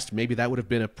the past, maybe that would have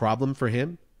been a problem for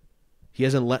him. He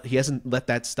hasn't let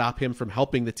that stop him from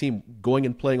helping the team, going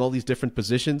and playing all these different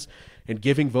positions and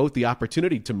giving Vogt the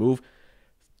opportunity to move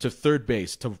to third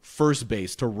base, to first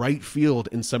base, to right field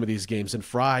in some of these games, and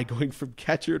Fry going from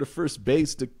catcher to first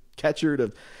base to catcher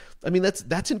to... I mean,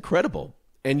 that's incredible.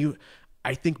 And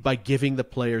I think by giving the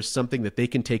players something that they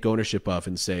can take ownership of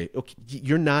and say, okay,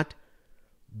 you're not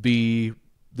the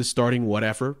starting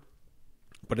whatever,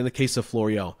 but in the case of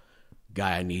Florial,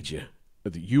 guy, I need you.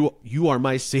 You are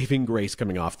my saving grace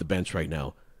coming off the bench right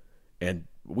now. And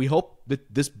we hope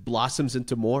that this blossoms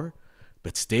into more,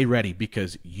 but stay ready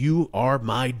because you are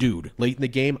my dude. Late in the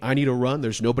game, I need a run.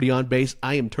 There's nobody on base.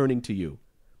 I am turning to you.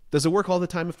 Does it work all the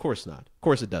time? Of course not. Of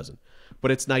course it doesn't.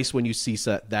 But it's nice when you see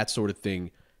that sort of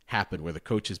thing happen where the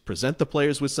coaches present the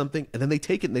players with something and then they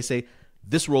take it and they say,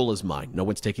 this role is mine. No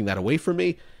one's taking that away from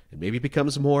me. It maybe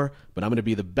becomes more, but I'm going to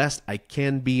be the best I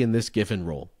can be in this given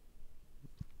role.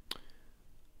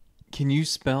 Can you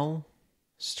spell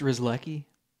Strzelecki?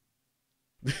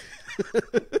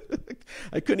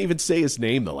 I couldn't even say his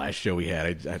name the last show we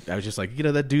had. I was just like,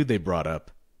 that dude they brought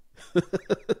up.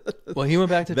 Well, he went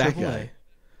back to that AAA guy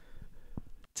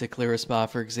to clear a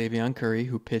spot for Xavier Curry,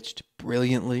 who pitched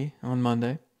brilliantly on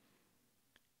Monday.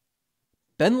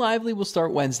 Ben Lively will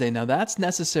start Wednesday. Now, that's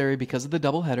necessary because of the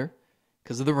doubleheader,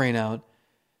 because of the rainout.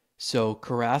 So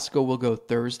Carrasco will go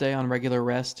Thursday on regular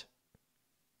rest.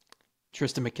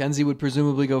 Tristan McKenzie would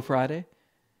presumably go Friday.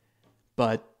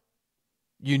 But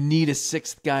you need a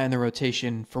sixth guy in the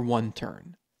rotation for one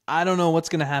turn. I don't know what's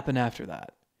going to happen after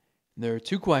that. There are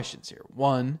two questions here.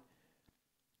 One,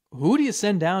 who do you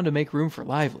send down to make room for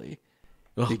Lively?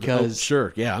 Because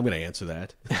sure, yeah, I'm going to answer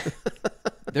that.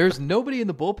 There's nobody in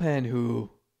the bullpen who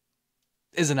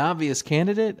is an obvious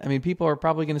candidate. I mean, people are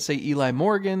probably going to say Eli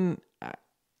Morgan.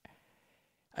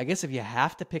 I guess if you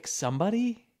have to pick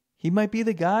somebody, he might be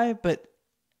the guy, but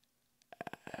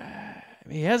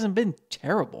he hasn't been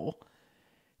terrible.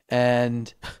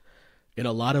 And in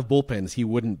a lot of bullpens, he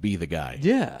wouldn't be the guy.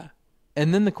 Yeah.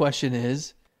 And then the question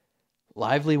is,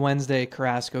 Lively Wednesday,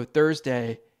 Carrasco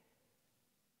Thursday.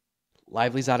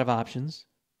 Lively's out of options.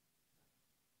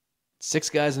 6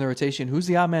 guys in the rotation. Who's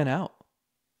the odd man out?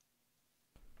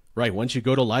 Right. Once you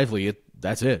go to Lively,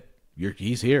 that's it.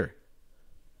 He's here.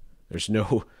 There's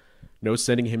no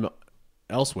sending him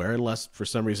elsewhere unless for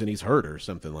some reason he's hurt or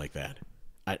something like that.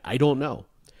 I don't know.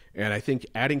 And I think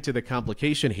adding to the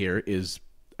complication here is,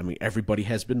 I mean, everybody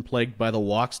has been plagued by the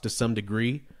walks to some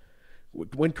degree.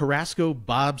 When Carrasco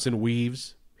bobs and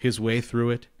weaves his way through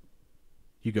it,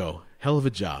 you go, hell of a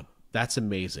job. That's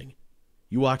amazing.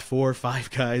 You walked 4 or 5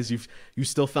 guys. You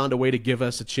still found a way to give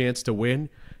us a chance to win.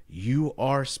 You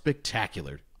are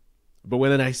spectacular. But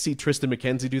when I see Tristan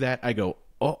McKenzie do that, I go,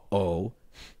 uh-oh.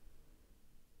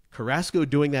 Carrasco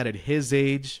doing that at his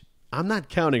age, I'm not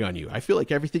counting on you. I feel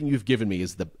like everything you've given me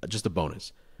is just a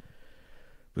bonus.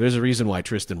 But there's a reason why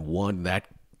Tristan won that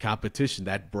competition,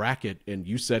 that bracket, and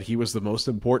you said he was the most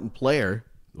important player.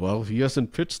 Well, he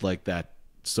hasn't pitched like that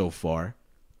so far.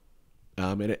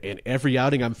 And every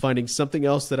outing I'm finding something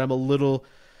else that I'm a little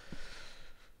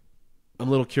I'm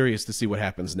a little curious to see what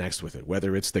happens next with it,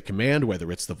 whether it's the command,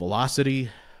 whether it's the velocity.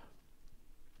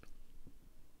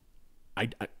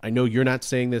 I know you're not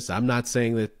saying this. I'm not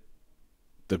saying that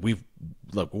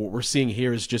look, what we're seeing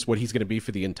here is just what he's going to be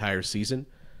for the entire season.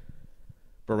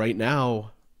 But right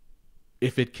now,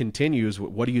 if it continues,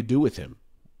 what do you do with him?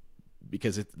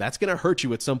 Because that's going to hurt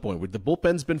you at some point. The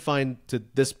bullpen's been fine to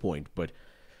this point, but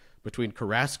between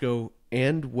Carrasco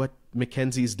and what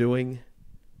McKenzie's doing,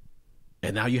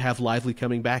 and now you have Lively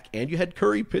coming back, and you had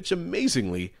Curry pitch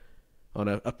amazingly on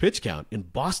a pitch count in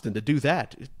Boston to do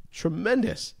that. It's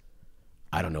tremendous.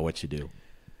 I don't know what you do.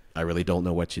 I really don't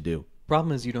know what you do.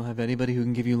 Problem is you don't have anybody who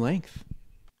can give you length.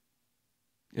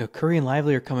 Curry and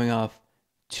Lively are coming off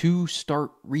 2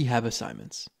 start rehab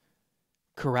assignments.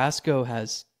 Carrasco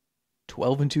has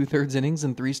 12 and 2/3 innings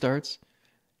in 3 starts.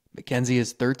 McKenzie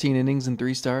has 13 innings in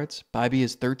 3 starts. Bybee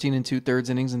has 13 and 2/3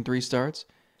 innings in 3 starts.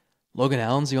 Logan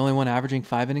Allen's the only one averaging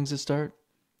 5 innings a start.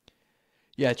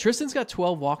 Yeah, Tristan's got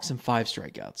 12 walks and 5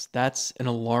 strikeouts. That's an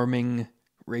alarming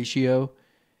ratio.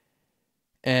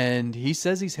 And he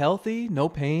says he's healthy, no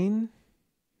pain.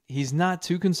 He's not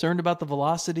too concerned about the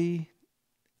velocity.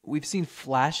 We've seen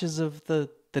flashes of the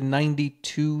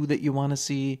 92 that you want to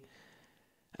see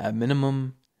at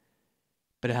minimum,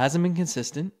 but it hasn't been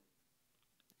consistent.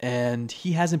 And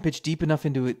he hasn't pitched deep enough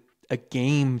into a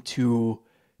game to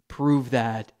prove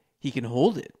that he can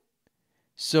hold it.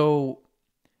 So,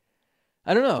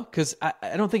 I don't know, because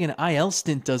I don't think an IL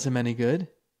stint does him any good.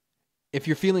 If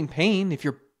you're feeling pain, if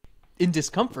you're in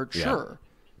discomfort, sure.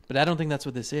 But I don't think that's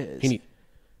what this is.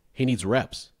 He needs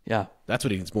reps. Yeah. That's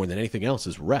what he needs more than anything else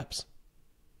is reps.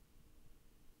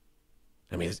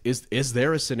 I mean, is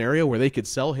there a scenario where they could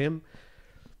sell him?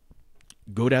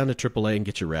 Go down to AAA and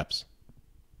get your reps.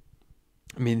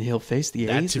 I mean, he'll face the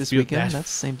A's this weekend. That's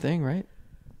the same thing, right?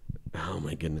 Oh,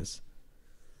 my goodness.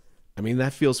 I mean,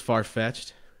 that feels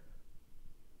far-fetched.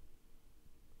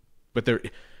 But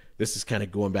this is kind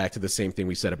of going back to the same thing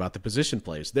we said about the position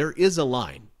plays. There is a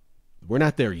line. We're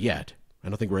not there yet. I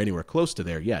don't think we're anywhere close to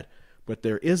there yet. But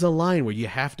there is a line where you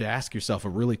have to ask yourself a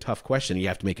really tough question and you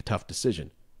have to make a tough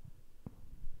decision.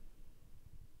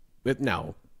 But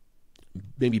now,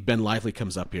 maybe Ben Lively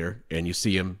comes up here and you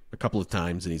see him a couple of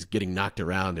times and he's getting knocked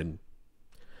around and,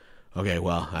 okay,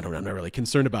 well, I'm not really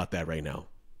concerned about that right now.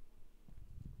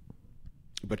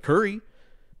 But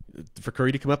for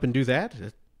Curry to come up and do that,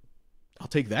 I'll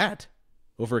take that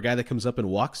over a guy that comes up and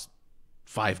walks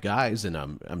 5 guys and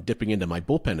I'm dipping into my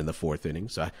bullpen in the 4th inning.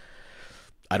 So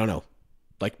I don't know.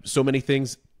 Like so many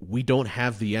things, we don't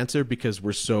have the answer because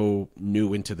we're so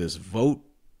new into this Vogt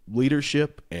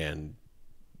leadership and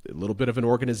a little bit of an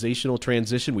organizational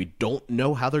transition. We don't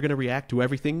know how they're going to react to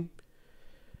everything.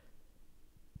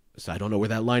 So I don't know where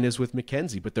that line is with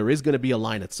McKenzie, but there is going to be a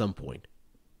line at some point.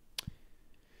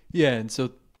 Yeah, and so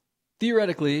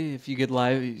theoretically, if you get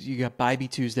you got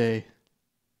Bybee Tuesday,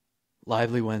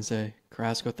 Lively Wednesday,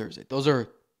 Carrasco Thursday.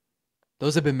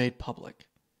 Those have been made public.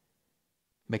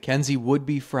 McKenzie would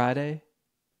be Friday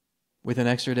with an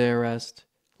extra day of rest.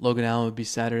 Logan Allen would be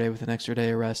Saturday with an extra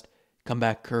day of rest. Come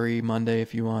back Curry Monday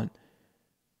if you want.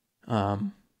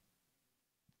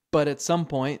 But at some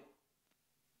point,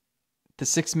 the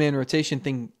 6-man rotation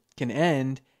thing can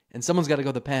end, and someone's got to go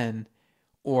to the pen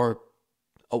or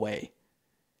away.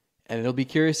 And it'll be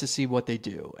curious to see what they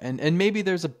do. And maybe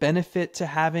there's a benefit to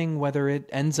having, whether it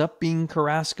ends up being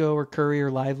Carrasco or Curry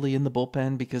or Lively in the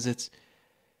bullpen, because it's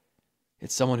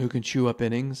someone who can chew up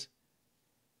innings.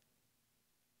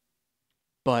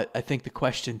 But I think the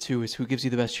question, too, is who gives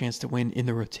you the best chance to win in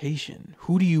the rotation?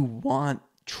 Who do you want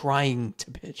trying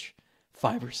to pitch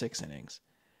 5 or 6 innings?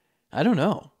 I don't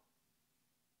know.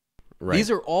 Right. These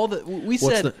are all we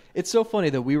said. It's so funny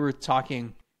that we were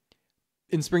talking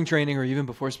in spring training or even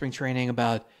before spring training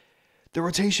about the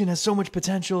rotation has so much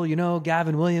potential. You know,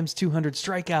 Gavin Williams, 200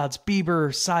 strikeouts,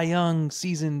 Bieber, Cy Young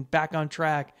season back on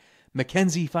track,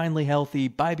 McKenzie finally healthy,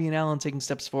 Bybee and Allen taking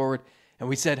steps forward. And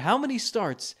we said, how many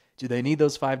starts do they need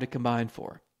those 5 to combine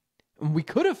for? And we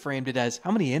could have framed it as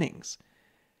how many innings?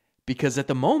 Because at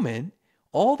the moment,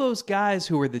 all those guys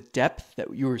who were the depth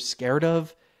that you were scared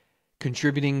of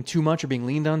contributing too much or being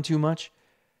leaned on too much,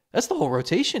 that's the whole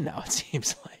rotation now, it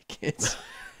seems like. It's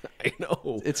I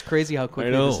know. It's crazy how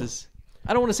quickly this is.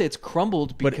 I don't want to say it's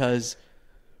crumbled because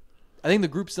I think the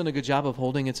group's done a good job of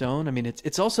holding its own. I mean,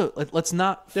 it's also, let's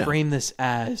not frame this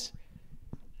as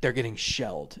they're getting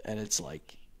shelled and it's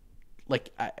like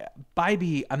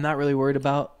Bybee, I'm not really worried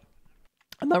about.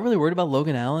 I'm not really worried about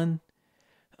Logan Allen.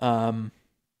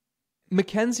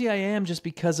 McKenzie, I am, just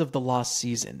because of the lost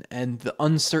season and the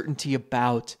uncertainty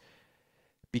about,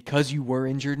 because you were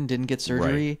injured and didn't get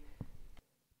surgery. Right.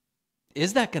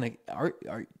 is that going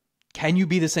to can you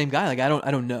be the same guy? Like I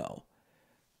don't know.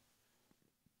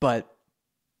 But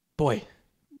boy,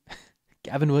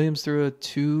 Gavin Williams threw a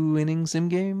 2-inning sim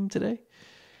game today.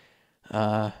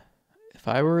 If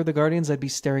I were the Guardians, I'd be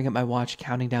staring at my watch,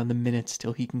 counting down the minutes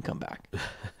till he can come back.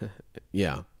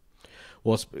 Yeah.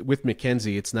 Well, with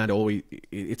McKenzie, it's not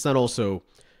also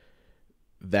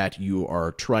that you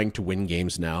are trying to win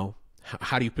games now.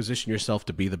 How do you position yourself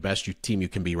to be the best team you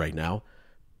can be right now?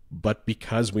 But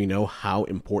because we know how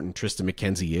important Tristan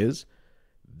McKenzie is,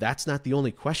 that's not the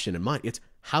only question in mind. It's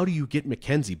how do you get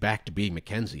McKenzie back to being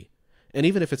McKenzie? And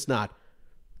even if it's not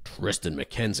Tristan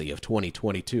McKenzie of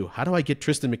 2022, how do I get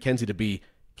Tristan McKenzie to be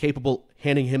capable,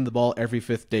 handing him the ball every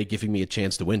fifth day, giving me a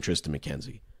chance to win Tristan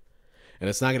McKenzie? And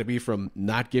it's not going to be from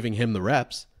not giving him the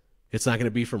reps. It's not going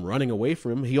to be from running away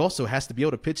from him. He also has to be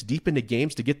able to pitch deep into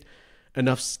games to get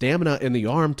enough stamina in the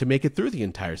arm to make it through the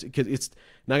entire. Because it's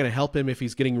not going to help him if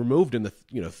he's getting removed in the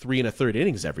 3 1/3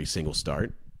 innings every single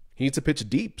start. He needs to pitch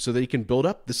deep so that he can build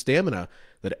up the stamina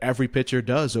that every pitcher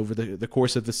does over the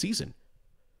course of the season.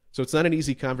 So it's not an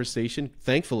easy conversation.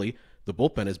 Thankfully, the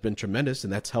bullpen has been tremendous,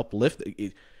 and that's helped lift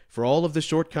it. For all of the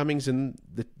shortcomings in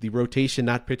the rotation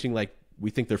not pitching like we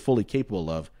think they're fully capable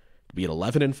of, to be at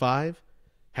 11-5,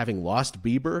 having lost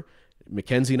Bieber,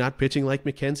 McKenzie not pitching like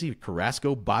McKenzie,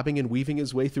 Carrasco bobbing and weaving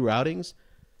his way through outings.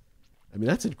 I mean,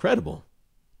 that's incredible.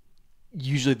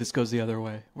 Usually this goes the other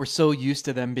way. We're so used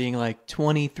to them being like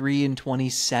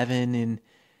 23-27 in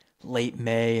late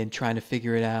May and trying to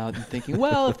figure it out and thinking,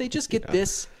 well, if they just get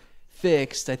this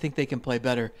fixed, I think they can play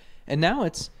better. And now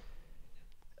it's,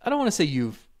 I don't want to say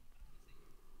you've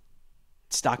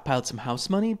stockpiled some house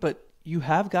money, but you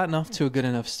have gotten off to a good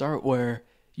enough start where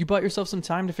you bought yourself some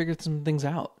time to figure some things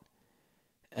out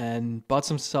and bought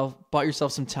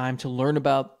yourself some time to learn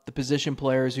about the position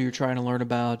players who you're trying to learn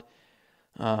about.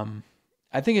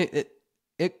 I think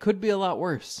it could be a lot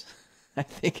worse. I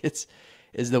think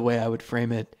is the way I would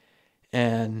frame it.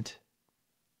 And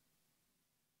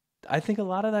I think a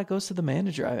lot of that goes to the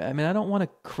manager. I mean, I don't want to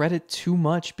credit too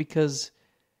much because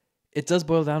it does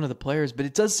boil down to the players, but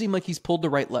it does seem like he's pulled the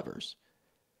right levers.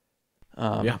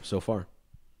 Yeah, so far.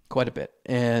 Quite a bit.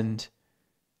 And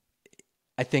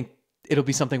I think it'll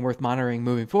be something worth monitoring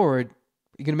moving forward.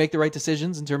 You're going to make the right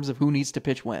decisions in terms of who needs to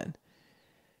pitch when.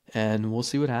 And we'll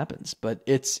see what happens. But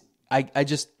I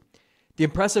just, the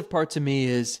impressive part to me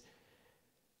is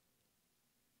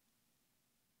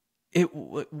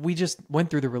we just went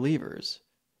through the relievers.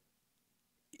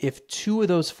 If 2 of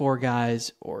those 4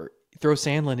 guys, or throw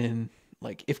Sandlin in,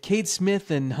 like if Cade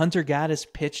Smith and Hunter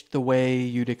Gaddis pitched the way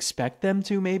you'd expect them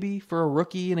to, maybe for a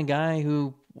rookie and a guy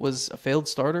who was a failed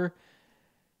starter,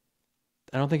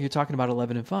 I don't think you're talking about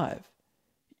 11-5.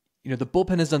 The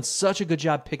bullpen has done such a good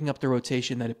job picking up the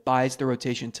rotation that it buys the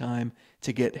rotation time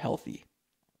to get healthy.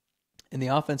 And the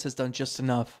offense has done just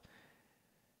enough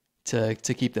to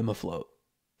keep them afloat.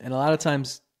 And a lot of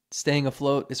times staying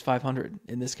afloat is 500.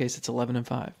 In this case, it's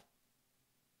 11-5.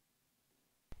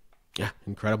 Yeah,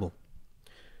 incredible.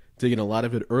 Taking a lot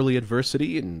of early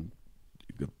adversity and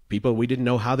people we didn't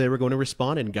know how they were going to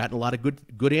respond and gotten a lot of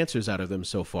good answers out of them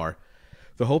so far.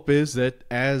 The hope is that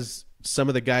as some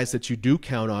of the guys that you do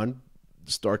count on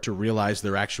start to realize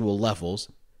their actual levels,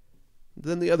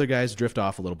 then the other guys drift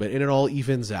off a little bit and it all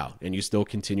evens out and you still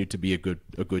continue to be a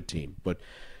good team. But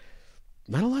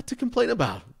not a lot to complain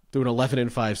about through an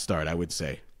 11-5 start, I would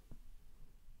say.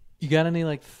 You got any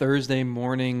like Thursday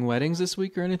morning weddings this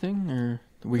week or anything? Or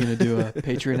are we going to do a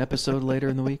Patreon episode later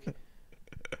in the week?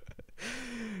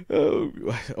 Oh,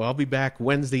 well, I'll be back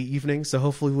Wednesday evening, so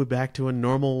hopefully we're back to a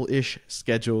normal-ish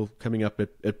schedule coming up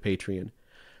at Patreon.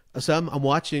 So I'm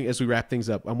watching, as we wrap things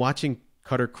up, I'm watching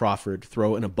Cutter Crawford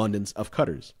throw an abundance of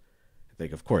cutters. I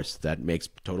think, of course, that makes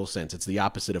total sense. It's the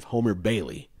opposite of Homer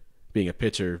Bailey being a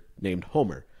pitcher named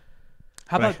Homer.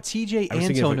 How about T.J.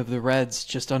 Antone of the Reds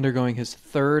just undergoing his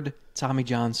 3rd Tommy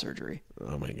John surgery?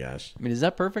 Oh, my gosh. I mean, is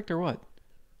that perfect or what?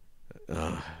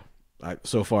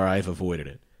 So far, I've avoided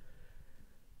it.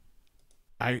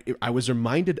 I was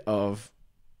reminded of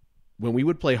when we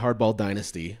would play Hardball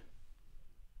Dynasty,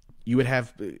 you would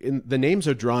have, the names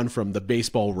are drawn from the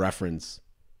Baseball Reference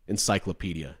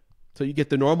encyclopedia. So you get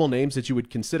the normal names that you would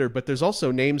consider, but there's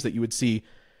also names that you would see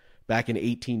back in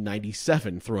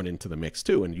 1897 thrown into the mix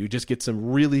too, and you just get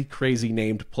some really crazy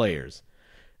named players.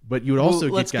 But you would also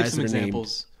get guys that are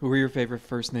examples. Who were your favorite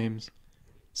first names?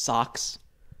 Sox?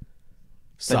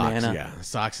 Banana. Yeah.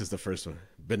 Sox is the first one.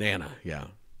 Banana, yeah.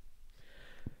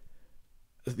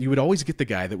 You would always get the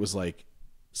guy that was like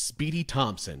Speedy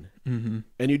Thompson, and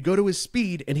you'd go to his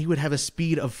speed, and he would have a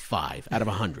speed of 5 out of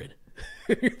 100.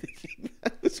 You're thinking,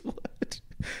 what?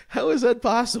 How is that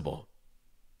possible?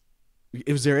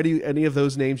 Is there any of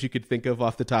those names you could think of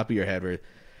off the top of your head where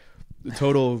the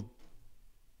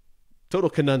total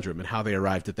conundrum in how they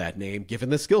arrived at that name, given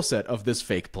the skill set of this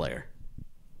fake player?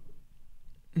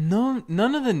 No,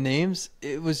 none of the names.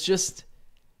 It was just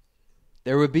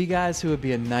there would be guys who would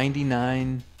be a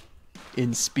 99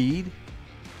 in speed,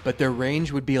 but their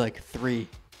range would be like 3.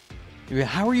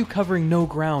 How are you covering no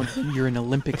ground when you're an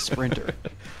Olympic sprinter?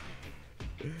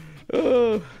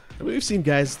 We've seen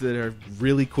guys that are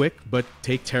really quick but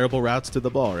take terrible routes to the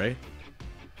ball, right?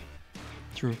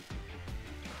 True.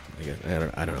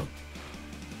 I don't know.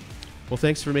 Well,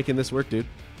 thanks for making this work, dude.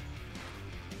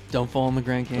 Don't fall in the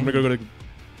Grand Canyon. I'm gonna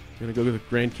go to the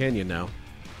Grand Canyon now.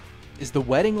 Is the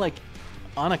wedding like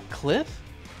on a cliff?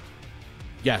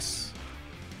 Yes.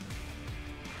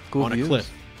 Cool on views. a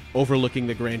cliff overlooking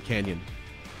the Grand Canyon.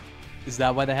 Is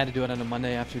that why they had to do it on a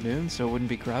Monday afternoon so it wouldn't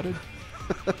be crowded?